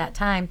cash at that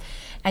time.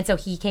 And so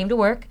he came to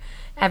work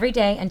every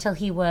day until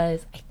he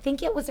was, I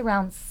think it was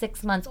around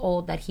 6 months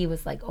old that he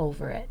was like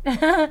over it.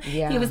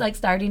 Yeah. He was like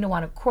starting to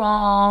want to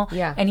crawl.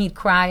 Yeah. And he'd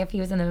cry if he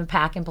was in the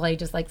pack and play,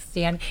 just like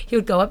stand. He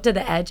would go up to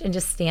the edge and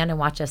just stand and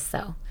watch us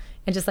sew.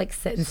 And just like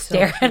sit and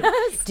stare at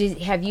us.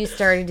 Have you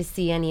started to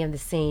see any of the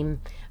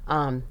same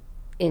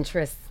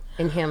interests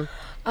in him?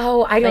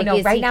 Oh, I don't Like, know.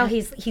 is Right he now,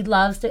 ki- he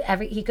loves to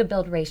he could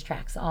build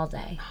racetracks all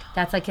day.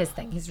 That's like his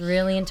thing. He's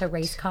really into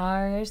race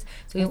cars.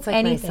 So That's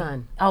like my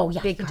son. Oh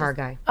yeah, Big he car just-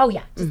 guy. Oh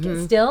yeah,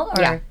 still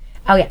or Yeah.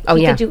 oh yeah. Oh,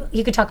 yeah.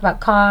 He could talk about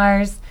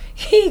cars.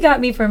 He got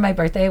me for my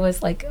birthday. It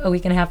was like a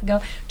week and a half ago,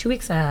 2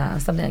 weeks,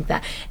 something like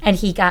that. And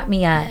he got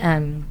me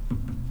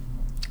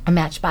a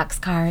Matchbox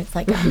car. It's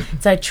like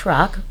it's a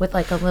truck with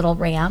like a little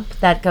ramp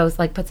that goes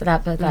like puts it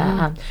up with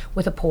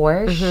with a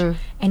Porsche.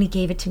 And he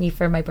gave it to me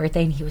for my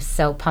birthday, and he was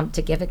so pumped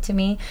to give it to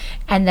me.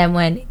 And then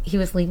when he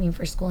was leaving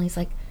for school, he's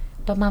like,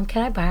 "But Mom,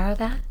 can I borrow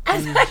that?"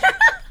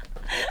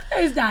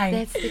 I was dying.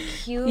 That's the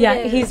cutest.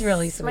 Yeah, he's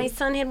really sweet. My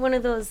son had one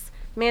of those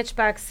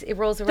Matchbox. It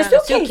rolls around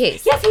suitcase. a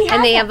suitcase. Yes, he had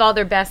and they that. have all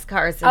their best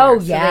cars in Oh, there,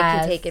 so they yes,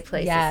 can take it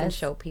places and yes.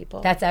 show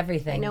people. That's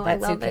everything. No, that I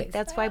love suitcase. it.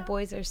 That's why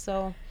boys are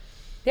so.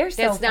 They're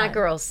so That's not fun.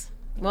 girls.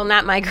 Well,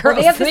 not my girls.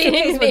 they have the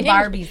suitcase with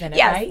Barbies in it,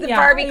 yes, right? the Yeah.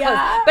 Barbie Yeah.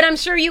 clothes. But I'm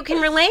sure you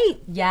can relate.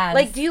 Yes.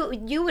 Like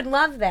you would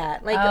love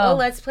that. Like, Oh.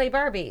 let's play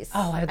Barbies.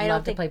 Oh, I would don't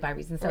love to think- play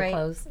Barbies and sew right?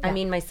 clothes. I Yeah.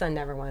 mean, my son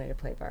never wanted to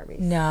play Barbies.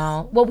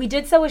 No. Well, we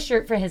did sew a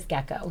shirt for his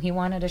gecko. He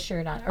wanted a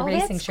shirt on, a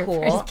racing that's shirt cool.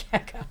 for his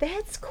gecko.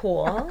 That's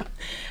cool.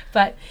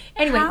 But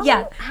anyway,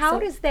 yeah. How So-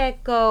 does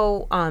that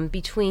go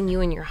between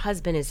you and your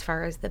husband as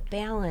far as the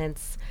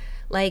balance?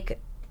 Like,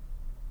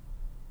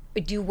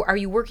 are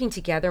you working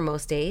together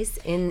most days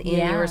in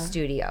Yeah. your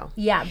studio?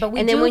 Yeah, but we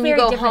And then do when you very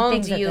go different home,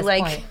 things do at you this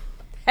like point.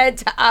 head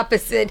to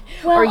opposite,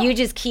 or Well, you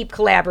just keep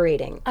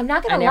collaborating? I'm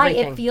not gonna on lie.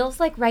 everything? It feels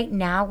like right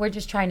now we're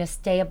just trying to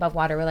stay above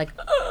water. We're like,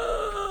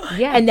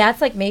 Yeah. and that's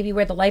like maybe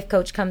where the life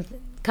coach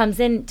comes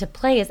in to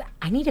play. Is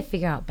I need to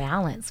figure out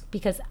balance,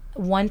 because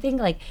one thing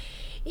like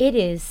it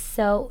is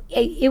so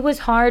it was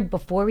hard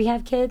before we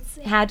had kids,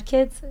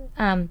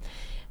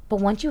 but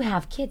once you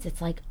have kids,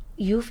 it's like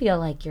you feel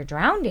like you're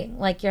drowning.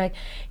 Like you're like,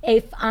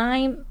 if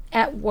I'm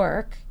at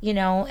work,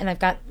 and I've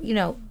got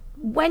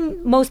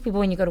when most people,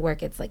 when you go to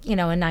work, it's like, a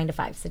 9 to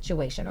 5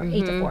 situation or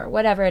 8 to 4,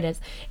 whatever it is.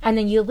 And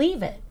then you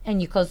leave it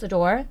and you close the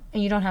door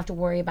and you don't have to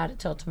worry about it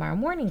till tomorrow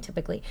morning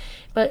typically.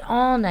 But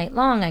all night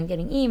long, I'm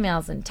getting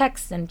emails and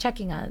texts and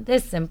checking on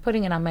this and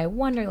putting it on my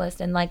wonder list.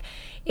 And like,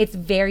 it's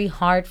very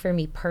hard for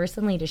me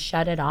personally to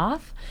shut it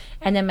off.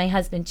 And then my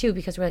husband too,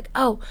 because we're like,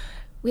 oh,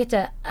 we have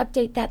to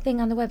update that thing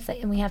on the website,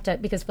 and we have to,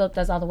 because Philip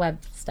does all the web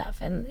stuff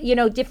and,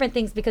 different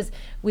things, because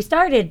we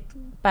started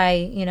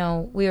by,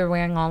 we were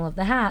wearing all of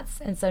the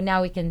hats. And so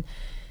now we can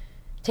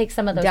take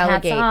some of those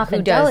Delegate. hats off Who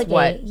and does delegate.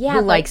 what? Yeah,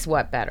 Who likes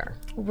what better?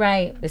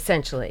 Right.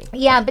 Essentially.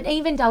 Yeah, but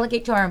even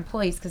delegate to our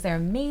employees because they're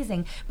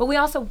amazing. But we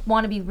also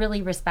want to be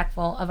really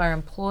respectful of our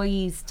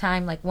employees'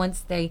 time. Like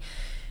once they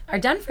are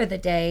done for the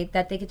day,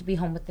 that they get to be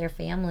home with their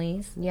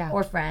families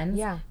or friends.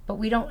 Yeah. But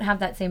we don't have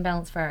that same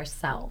balance for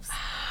ourselves,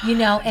 And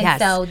Yes.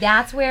 so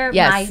that's where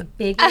Yes. my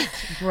biggest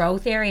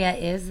growth area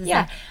is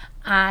that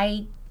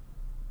I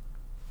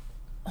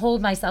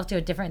hold myself to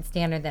a different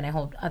standard than I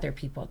hold other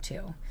people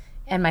to,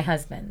 and my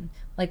husband.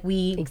 Like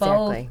we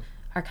both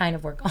are kind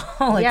of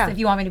workaholics, if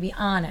you want me to be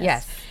honest.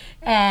 Yes.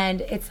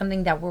 And it's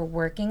something that we're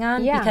working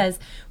on because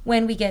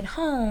when we get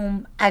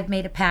home, I've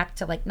made a pact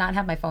to like not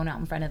have my phone out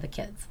in front of the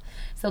kids.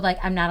 So like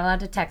I'm not allowed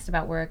to text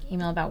about work,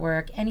 email about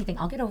work, anything.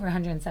 I'll get over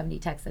 170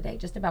 texts a day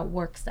just about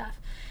work stuff.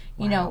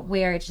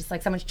 Where it's just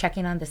like someone's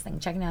checking on this thing,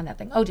 checking on that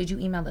thing. Oh, did you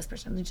email this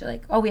person? And you're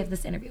like, oh, we have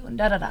this interview and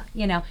da-da-da,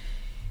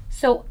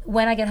 So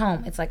when I get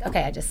home, it's like,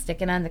 okay, I just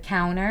stick it on the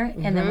counter.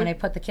 And then when I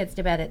put the kids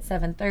to bed at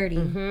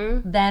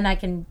 7:30, then I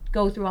can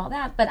go through all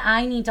that. But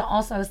I need to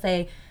also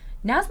say,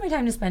 now's my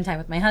time to spend time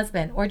with my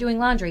husband or doing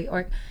laundry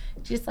or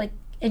just like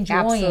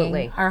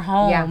enjoying our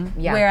home.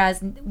 Yeah.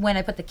 Whereas when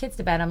I put the kids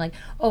to bed, I'm like,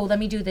 oh, let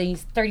me do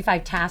these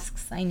 35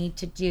 tasks I need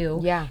to do.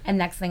 Yeah. And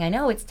next thing I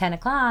know, it's 10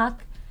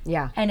 o'clock.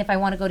 Yeah. And if I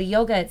want to go to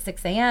yoga at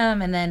 6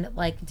 a.m. and then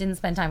like didn't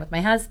spend time with my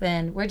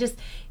husband,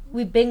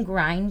 we've been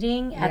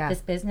grinding at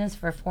this business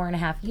for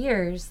 4.5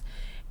 years.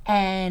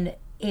 And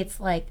it's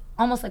like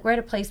almost like we're at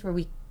a place where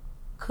we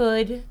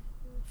could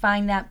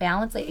find that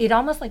balance. Like, it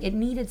almost like it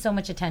needed so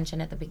much attention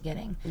at the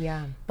beginning.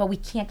 Yeah. But we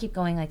can't keep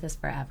going like this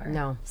forever.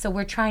 No. So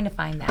we're trying to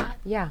find that.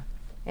 Yeah.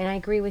 And I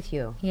agree with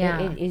you.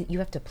 Yeah. You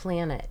have to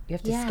plan it. You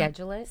have to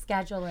schedule it.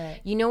 Schedule it.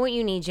 You know what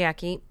you need,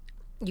 Jackie?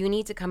 You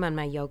need to come on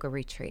my yoga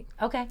retreat.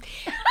 Okay.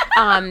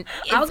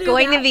 It's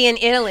going to be in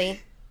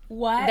Italy.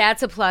 What?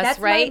 That's a plus, That's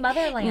right? my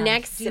motherland.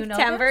 Next Do you know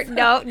September. this?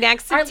 No,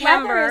 next Our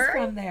September. leather is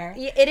from there.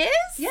 It is?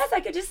 Yes, I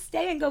could just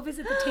stay and go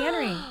visit the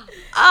tannery.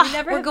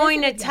 We're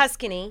going to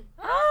Tuscany.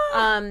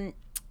 Oh.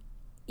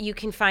 You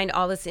can find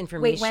all this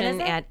information when is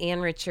it? at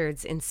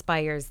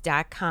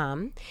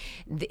AnnRichardsInspires.com.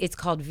 It's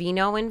called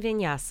Vino and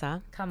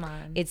Vinyasa. Come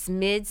on. It's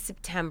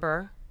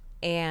mid-September,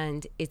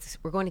 and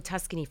we're going to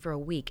Tuscany for a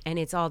week, and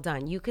it's all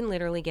done. You can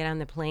literally get on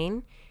the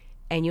plane,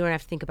 and you don't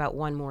have to think about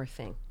one more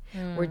thing.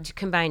 We're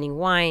combining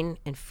wine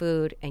and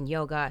food and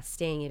yoga,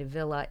 staying at a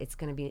villa. It's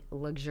going to be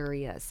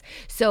luxurious.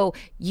 So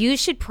you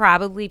should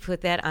probably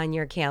put that on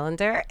your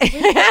calendar. So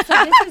this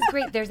is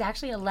great. There's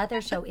actually a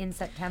leather show in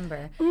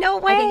September. No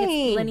way. I think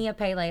it's Linea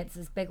Pele. It's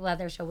this big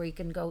leather show where you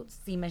can go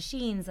see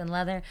machines and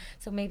leather.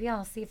 So maybe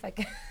I'll see if I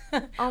can.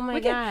 Oh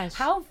my gosh.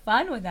 How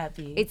fun would that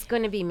be? It's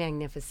going to be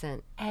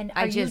magnificent. And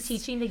are you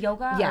teaching the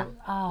yoga? Yeah.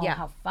 Oh, yeah.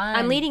 how fun.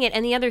 I'm leading it.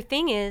 And the other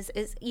thing is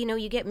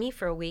you get me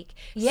for a week.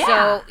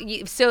 Yeah.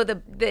 So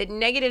the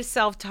negative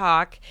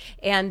self-talk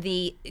and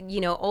the,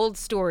 old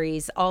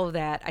stories, all of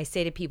that, I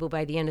say to people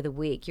by the end of the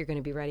week, you're going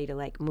to be ready to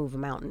like move a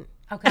mountain.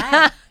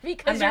 Okay.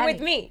 Because you're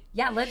with me.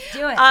 Yeah, let's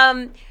do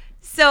it.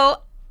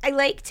 So I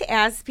like to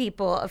ask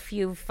people a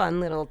few fun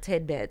little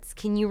tidbits.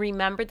 Can you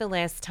remember the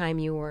last time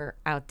you were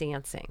out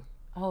dancing?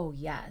 Oh,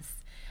 yes.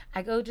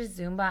 I go to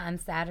Zumba on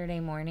Saturday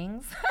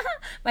mornings.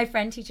 My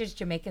friend teaches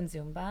Jamaican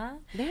Zumba.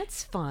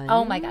 That's fun.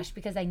 Oh my gosh,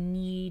 because I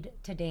need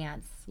to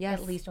dance Yes.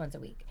 at least once a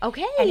week.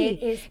 Okay. And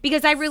it is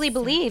because I really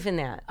believe in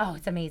that. Oh,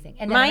 it's amazing.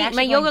 And then I'm My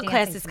actually yoga going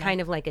class dancing is tonight.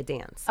 kind of like a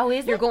dance. Oh,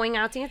 is You're it? going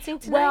out dancing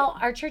tonight? Well,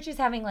 our church is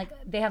having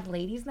they have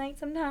ladies' night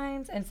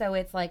sometimes, and so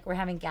it's like we're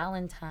having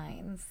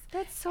Galentine's.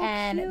 That's so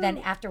and cute. then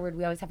afterward,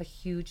 we always have a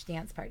huge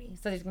dance party.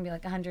 So there's gonna be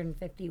like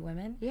 150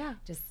 women. Yeah.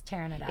 just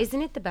tearing it up.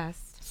 Isn't it the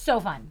best? So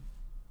fun.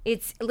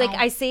 It's like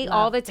I say love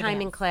all the to time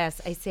in dance.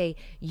 class, I say,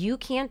 you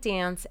can't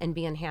dance and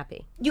be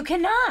unhappy. You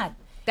cannot.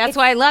 That's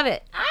why I love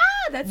it.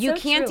 That's You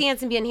so can't true.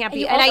 dance and be unhappy.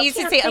 you And I also used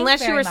to can't say, think unless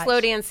you very were much.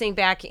 slow dancing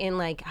back in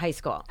like high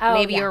school, Oh,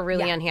 maybe yeah, you were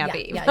really yeah,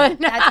 unhappy. Yeah.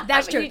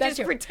 That's true. You that's just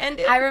true.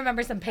 pretended. I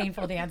remember some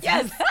painful dances.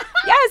 Yes.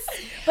 Yes.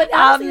 But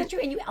honestly, that's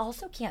true. And you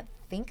also can't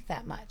think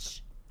that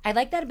much. I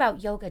like that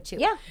about yoga too.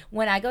 Yeah.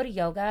 When I go to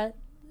yoga,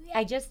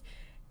 I just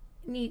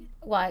need,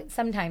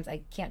 sometimes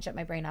I can't shut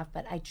my brain off,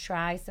 but I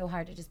try so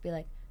hard to just be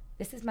like,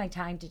 this is my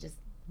time to just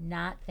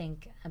not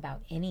think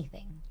about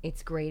anything.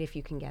 It's great if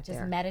you can get Just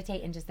there.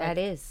 meditate and just That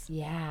is.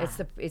 Yeah.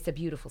 It's a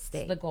beautiful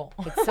state. the goal.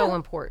 It's so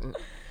important.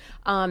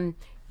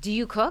 Do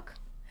you cook?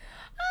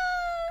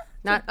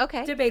 Not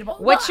okay. debatable.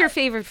 What's Well, your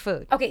favorite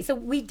food? Okay, so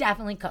we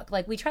definitely cook.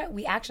 Like we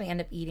actually end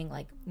up eating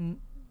like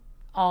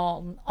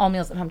all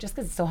meals at home just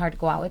because it's so hard to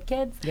go out with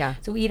kids. Yeah.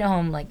 So we eat at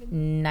home like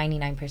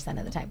 99%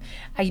 of the time.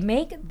 I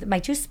make my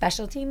 2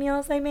 specialty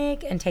meals I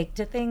make and take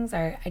to things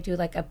are I do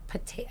like a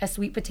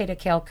sweet potato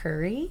kale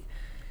curry.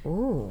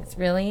 Ooh, It's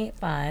really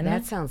fun.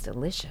 that sounds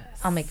delicious.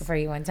 I'll make it for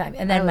you one time.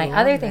 And then I my love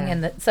other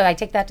thing that. so I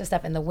take that to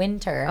stuff in the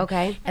winter.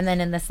 Okay. And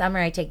then in the summer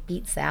I take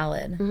beet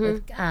salad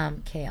with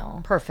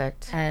kale.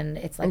 Perfect. And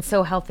it's like And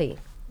so healthy.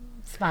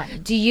 it's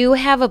fun Do you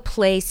have a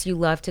place you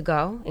love to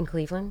go in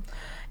Cleveland?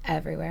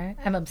 everywhere.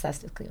 I'm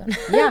obsessed with Cleveland.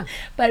 Yeah.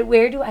 But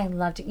where do I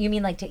love to? You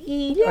mean like to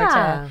eat or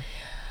to?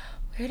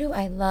 Where do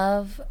I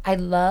love? I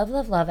love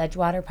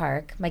Edgewater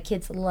Park. My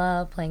kids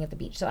love playing at the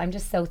beach. So I'm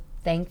just so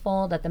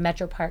thankful that the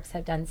Metro Parks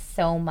have done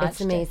so much.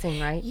 It's amazing,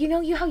 right? You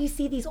know, how you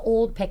see these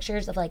old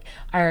pictures of like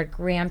our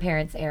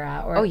grandparents'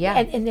 era, or Oh, yeah.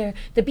 and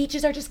the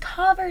beaches are just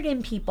covered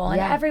in people, and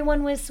Yeah.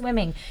 everyone was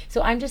swimming.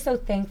 So I'm just so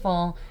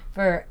thankful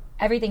for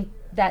everything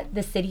that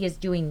the city is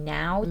doing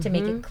now to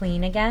make it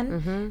clean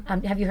again.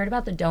 Have you heard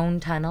about the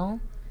Doane Tunnel?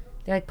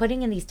 They're like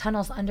putting in these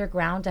tunnels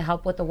underground to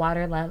help with the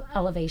water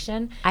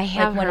elevation. I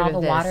have like when heard all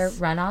of the water this,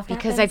 runoff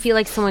because I happens. feel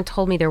like someone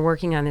told me they're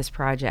working on this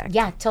project.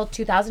 Yeah, till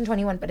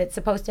 2021, but it's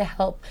supposed to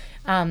help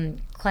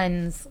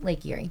cleanse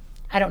Lake Erie.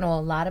 I don't know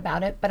a lot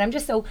about it, but I'm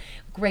just so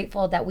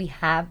grateful that we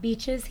have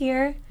beaches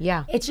here.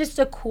 Yeah. It's just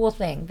a cool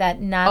thing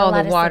that not a Oh,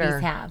 lot the of water.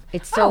 cities have.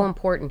 It's so Oh,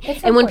 important.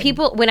 it's so And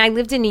important. when I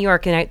lived in New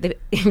York, and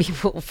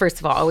people, first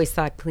of all, always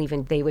thought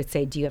Cleveland, they would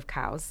say, "Do you have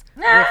cows?"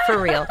 Like, for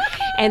real.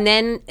 And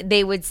then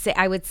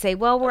I would say,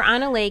 "Well, we're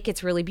on a lake.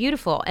 It's really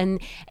beautiful." And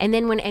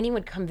then when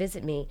anyone would come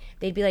visit me,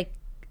 they'd be like,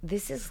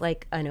 "This is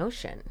like an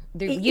ocean.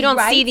 You don't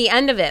Right? see the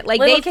end of it." Like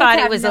Little they kids thought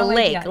it have was no a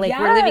lake. idea. Like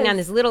we're living on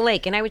Yes. this little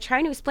lake. And I would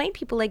try to explain to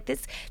people like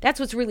this. That's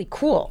what's really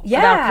cool Yeah,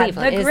 about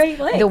Cleveland the is Great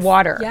Lakes. the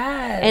water.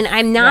 Yes, And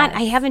I'm not. yes.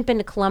 I haven't been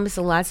to Columbus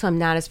a lot, so I'm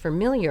not as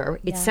familiar.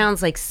 It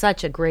sounds like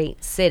such a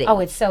great city. Oh,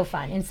 it's so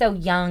fun and so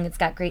young. It's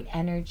got great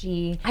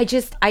energy. I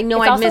know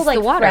It's I also miss like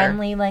the water.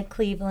 friendly, like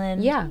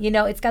Cleveland. Yeah. You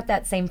know, it's got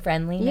that same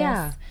friendliness.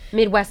 Yeah,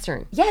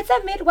 Midwestern. Yeah, it's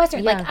that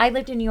Midwestern. Yeah. Like I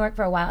lived in New York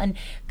for a while, and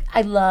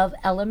I love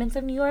elements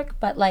of New York,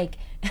 but like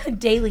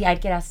daily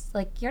I'd get asked,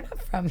 like, "You're not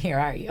from here,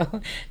 are you?"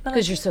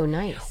 Because you're so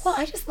nice. Well,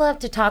 I just love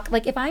to talk.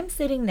 Like if I'm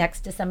sitting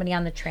next to somebody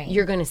on the train,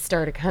 You're going to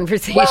start a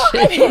conversation.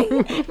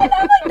 and I'm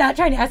like not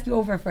trying to ask you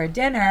over for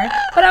dinner,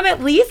 but I'm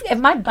at least if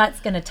my butt's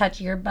gonna touch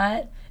your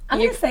butt, I'm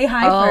gonna say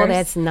hi Oh, first.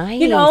 that's nice.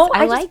 You know,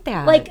 I just, like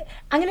that. Like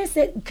I'm gonna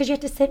sit because you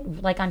have to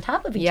sit like on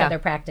top of each Yeah. other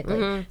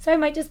practically. So I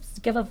might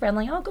just give a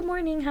friendly, "Oh, good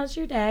morning. How's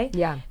your day?"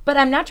 Yeah. But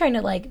I'm not trying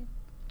to like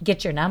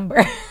get your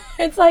number.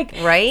 It's like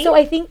Right? So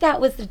I think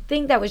that was the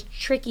thing that was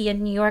tricky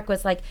in New York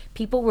was like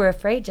people were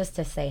afraid just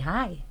to say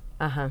hi.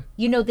 Uh-huh.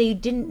 You know, they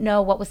didn't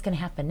know what was going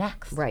to happen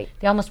next. Right.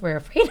 They almost were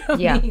afraid of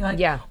Yeah, me. Like,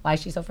 yeah. why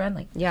is she so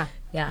friendly? Yeah.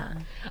 Yeah.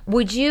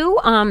 Would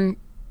you,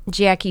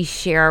 Jackie,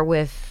 share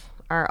with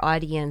our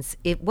audience,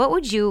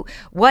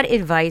 what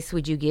advice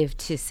would you give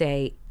to,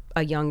 say,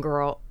 a young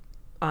girl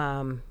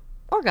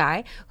or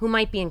guy who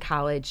might be in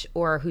college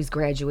or who's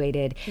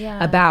graduated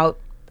Yeah. about,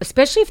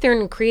 especially if they're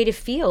in a creative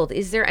field,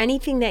 is there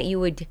anything that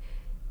you would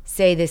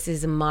say this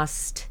is a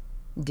must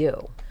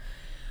do?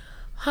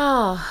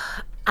 Oh,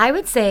 I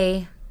would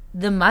say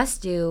the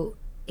must do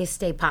is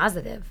stay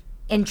positive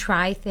and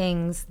try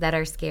things that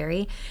are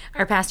scary.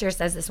 Our pastor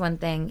says this one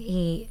thing.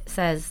 He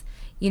says,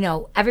 you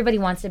know, everybody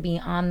wants to be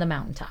on the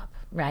mountaintop,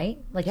 right?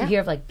 Like you hear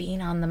of like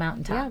being on the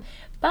mountaintop. Yeah.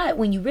 But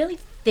when you really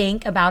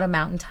think about a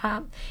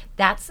mountaintop,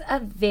 that's a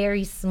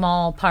very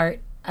small part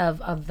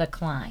of the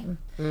climb,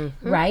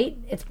 right?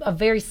 It's a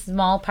very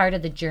small part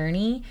of the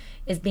journey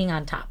is being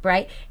on top,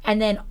 right?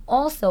 And then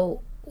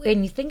also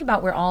when you think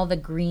about where all the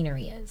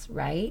greenery is,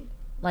 right?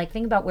 Like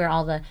think about where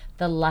all the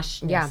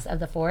lushness of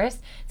the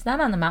forest. It's not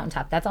on the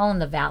mountaintop. That's all in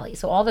the valley.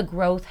 So all the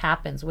growth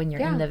happens when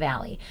you're in the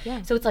valley.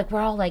 Yeah. So it's like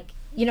we're all like,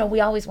 you know, we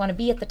always want to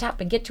be at the top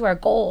and get to our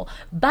goal,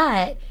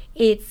 but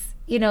it's,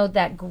 you know,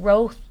 that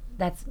growth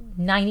that's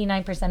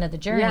 99% of the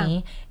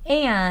journey,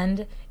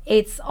 and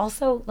it's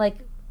also like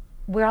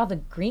where all the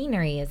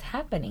greenery is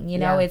happening. You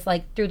know, Yeah. it's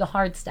like through the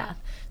hard stuff.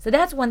 So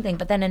that's one thing.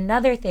 But then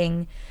another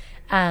thing.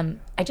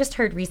 I just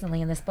heard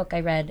recently in this book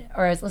I read,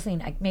 or I was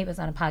listening, maybe it was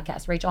on a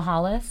podcast, Rachel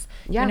Hollis.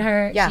 Yeah, And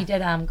her, yeah. she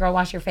did Girl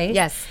Wash Your Face.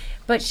 Yes.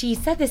 But she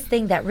said this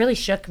thing that really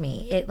shook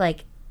me.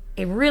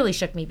 It really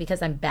shook me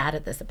because I'm bad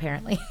at this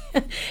apparently.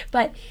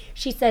 But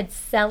she said,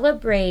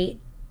 celebrate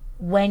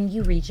when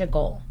you reach a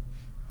goal.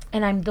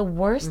 And I'm the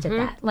worst at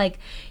that. Like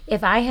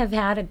if I have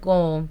had a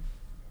goal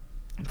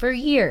for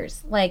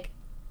years, like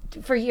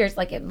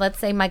let's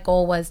say my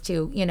goal was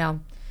to, you know,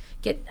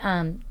 get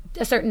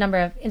a certain number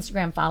of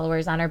Instagram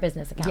followers on our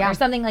business account or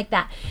something like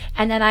that.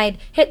 And then I'd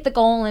hit the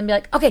goal and be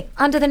like, okay,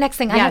 on to the next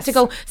thing. I have to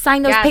go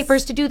sign those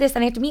papers to do this,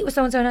 and I have to meet with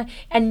so-and-so,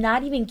 and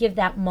not even give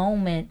that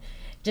moment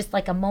just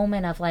like a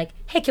moment of like,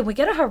 hey, can we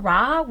get a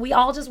hurrah? We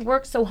all just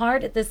worked so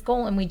hard at this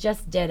goal and we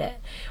just did it.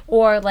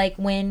 Or like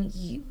when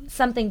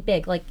something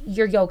big, like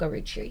your yoga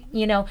retreat,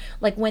 you know,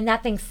 like when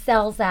that thing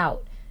sells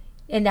out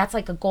and that's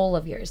like a goal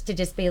of yours to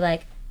just be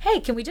like, hey,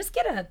 can we just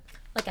get a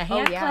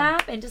hand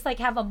clap and just like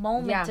have a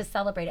moment to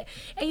celebrate it?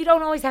 And you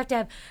don't always have to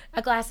have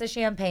a glass of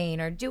champagne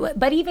or do it.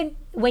 But even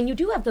when you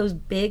do have those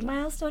big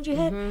milestones you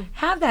hit,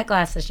 have that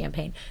glass of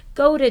champagne.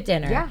 Go to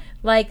dinner. Yeah.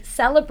 Like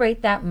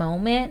celebrate that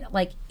moment.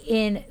 Like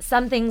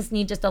some things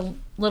need just a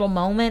little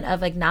moment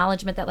of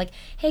acknowledgement that like,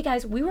 hey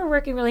guys, we were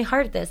working really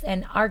hard at this,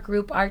 and our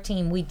group, our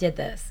team, we did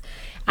this.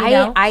 You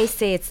know? I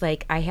say it's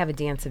like I have a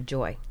dance of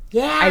joy.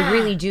 Yeah, I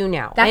really do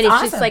now. That's and it's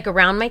awesome. just like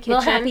around my kitchen.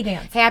 Little happy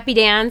dance. Happy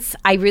dance.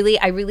 I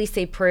really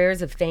say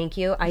prayers of thank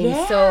you. I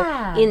am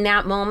so in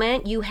that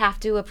moment, you have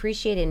to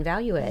appreciate it and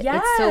value it.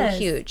 Yes. It's so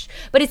huge.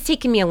 But it's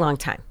taken me a long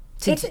time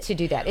to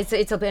do that.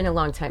 It's been a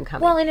long time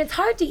coming. Well, and it's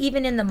hard to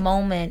even in the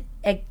moment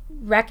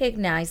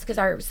recognize, because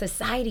our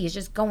society is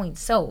just going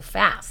so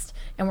fast.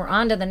 And we're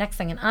on to the next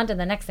thing and on to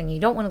the next thing. You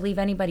don't want to leave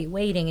anybody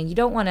waiting, and you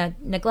don't want to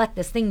neglect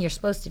this thing you're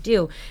supposed to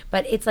do.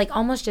 But it's like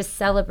almost just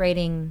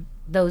celebrating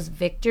those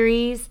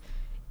victories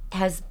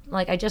has,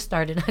 like, I just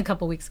started a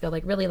couple weeks ago,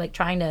 like really like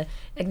trying to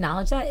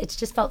acknowledge that. It's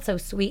just felt so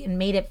sweet and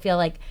made it feel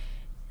like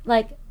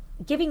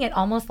giving it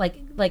almost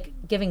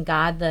like giving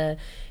God the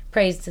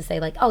praise to say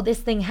like, oh, this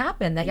thing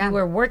happened that you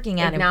were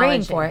working at and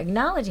praying for,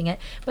 acknowledging it.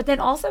 But then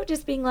also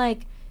just being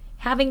like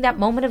having that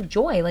moment of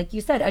joy, like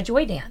you said, a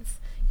joy dance.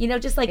 You know,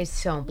 just like it's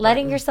so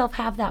letting yourself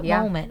have that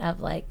moment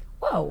of like,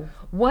 whoa.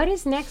 What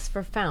is next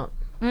for Fount?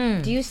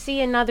 Do you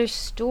see another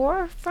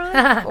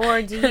storefront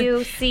or do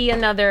you see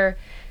another...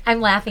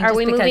 I'm laughing. Are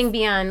we moving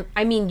beyond...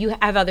 I mean, you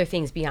have other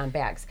things beyond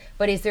bags,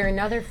 but is there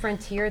another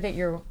frontier that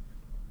you're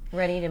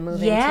ready to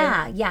move into?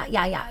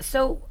 Yeah.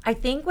 So I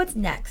think what's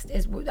next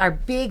is our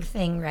big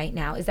thing right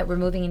now is that we're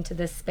moving into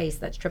this space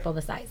that's triple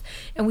the size.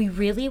 And we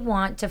really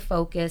want to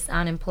focus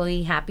on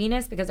employee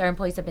happiness because our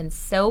employees have been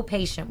so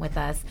patient with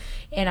us.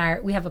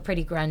 We have a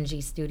pretty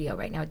grungy studio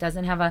right now. It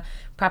doesn't have a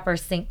proper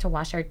sink to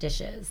wash our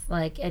dishes.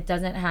 Like, it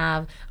doesn't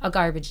have a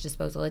garbage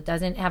disposal. It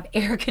doesn't have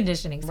air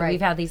conditioning. So we've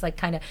had these like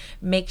kind of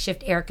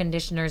makeshift air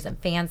conditioners and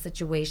fan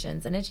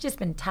situations. And it's just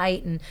been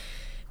tight, and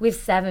we have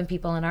 7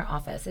 people in our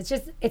office.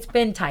 It's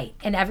been tight,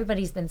 and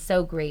everybody's been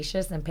so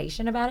gracious and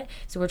patient about it.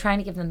 So we're trying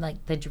to give them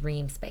like the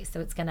dream space. So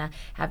it's going to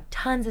have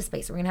tons of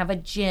space. We're going to have a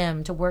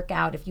gym to work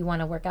out if you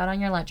want to work out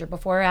on your lunch or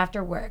before or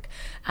after work.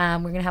 We're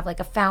going to have like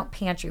a Fount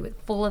pantry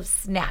full of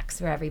snacks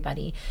for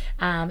everybody.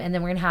 And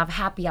then we're going to have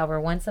happy hour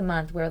once a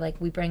month where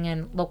like we bring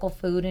in local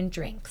food and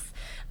drinks.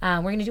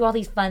 We're going to do all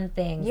these fun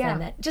things.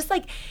 And just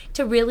like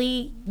to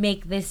really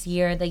make this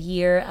year the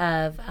year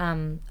of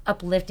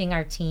uplifting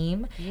our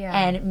team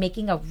and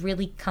making a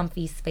really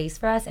comfy space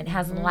for us. It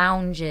has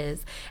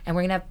lounges, and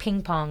we're going to have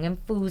ping pong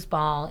and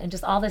foosball and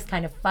just all this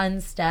kind of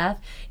fun stuff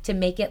to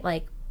make it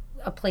like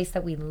a place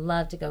that we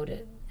love to go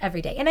to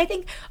every day. And I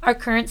think our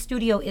current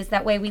studio is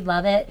that way. We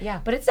love it. Yeah.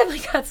 But it's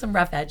definitely got some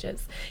rough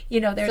edges. You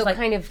know, there's like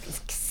kind of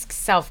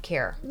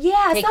self-care.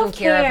 Yeah, taking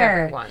self-care. care of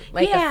everyone.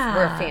 Like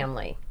we're a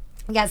family.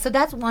 Yeah, so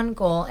that's one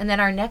goal. And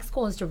then our next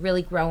goal is to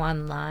really grow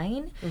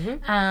online.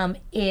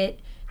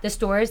 The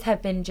stores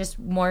have been just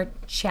more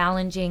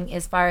challenging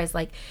as far as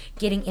like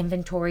getting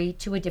inventory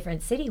to a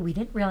different city. We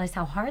didn't realize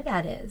how hard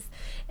that is.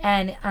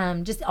 And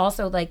just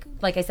also like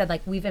I said,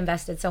 like we've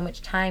invested so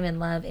much time and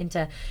love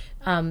into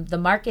the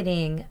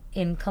marketing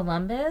in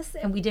Columbus,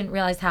 and we didn't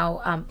realize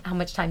how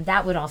much time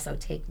that would also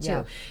take too.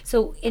 Yeah.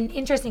 So an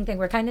interesting thing,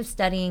 we're kind of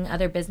studying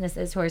other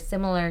businesses who are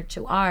similar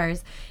to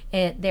ours.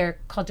 They're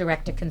called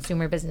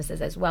direct-to-consumer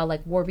businesses as well,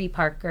 like Warby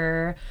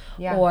Parker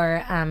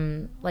or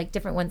like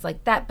different ones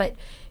like that. But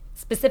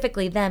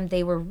specifically them,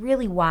 they were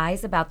really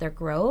wise about their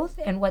growth,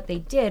 and what they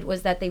did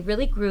was that they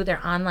really grew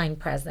their online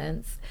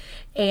presence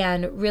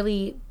and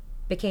really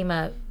became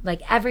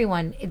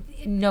everyone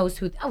knows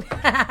who.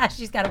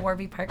 She's got a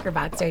Warby Parker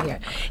box right here.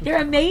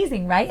 They're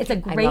amazing, right? It's a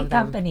great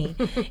company.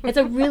 It's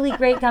a really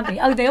great company.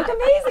 Oh, they look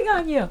amazing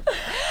on you.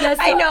 Yes,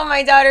 I know.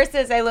 My daughter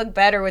says I look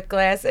better with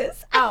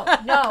glasses.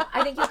 Oh no,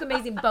 I think you look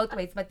amazing both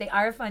ways, but they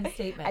are a fun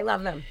statement. I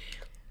love them.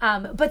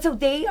 But so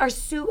they are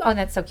oh,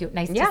 that's so cute.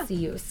 Nice to see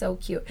you. So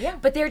cute. Yeah.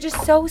 But they're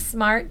just so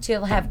smart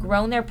to have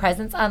grown their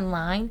presence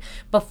online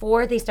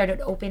before they started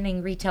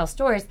opening retail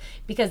stores,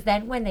 because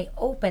then when they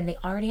open, they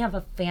already have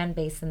a fan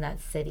base in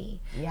that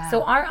city. Yeah.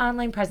 So our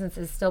online presence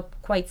is still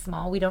quite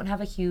small. We don't have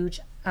a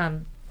huge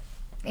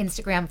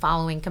Instagram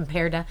following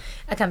compared to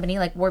a company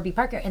like Warby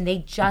Parker, and they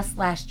just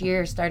last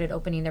year started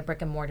opening their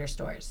brick and mortar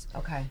stores.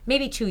 Okay.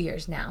 Maybe 2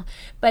 years now.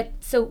 But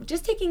so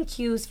just taking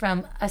cues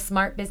from a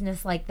smart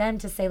business like them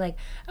to say like,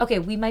 okay,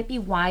 we might be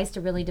wise to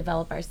really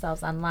develop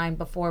ourselves online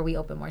before we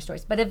open more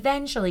stores. But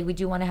eventually we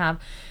do want to have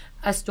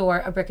a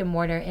store, a brick and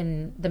mortar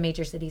in the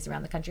major cities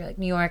around the country, like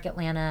New York,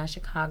 Atlanta,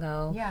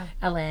 Chicago,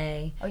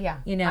 LA. Oh yeah.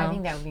 You know, I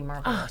think that would be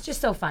marvelous. Oh, it's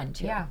just so fun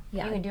too. Yeah. You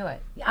can do it.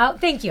 Oh,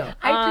 thank you.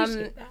 I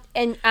appreciate that.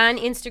 And on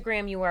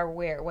Instagram, you are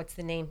where? What's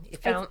the name?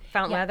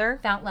 Fount Leather?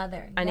 Fount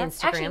Leather. On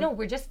Instagram? Actually, no,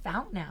 we're just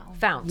Fount now.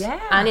 Fount.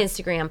 Yeah. On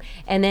Instagram.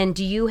 And then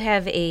do you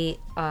have a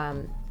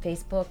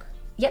Facebook?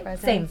 Yep,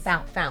 presence? Same,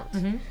 Fount.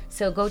 Mm-hmm.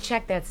 So go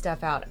check that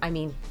stuff out. I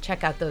mean,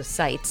 check out those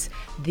sites.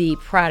 The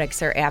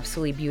products are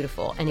absolutely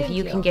beautiful. And if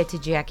you can get to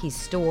Jackie's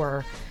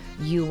store,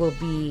 you will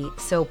be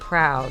so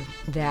proud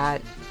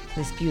that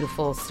this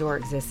beautiful store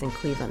exists in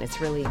Cleveland. It's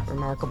really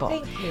remarkable.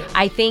 Thank you.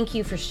 I thank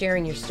you for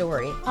sharing your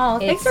story. Oh,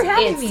 thanks for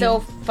having me. It's so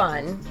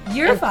fun.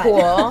 You're and fun.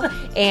 cool,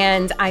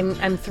 and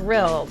I'm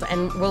thrilled.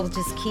 And we'll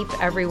just keep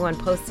everyone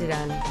posted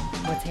on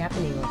what's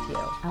happening with you.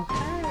 Okay.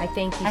 I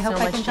thank you I so hope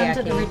much, I can Jackie.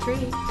 come to the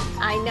retreat.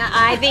 I know.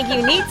 I think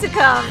you need to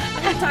come.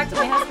 I'm going to talk to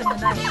my husband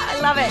tonight. I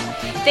love it.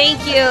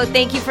 Thank you.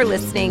 Thank you for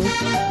listening.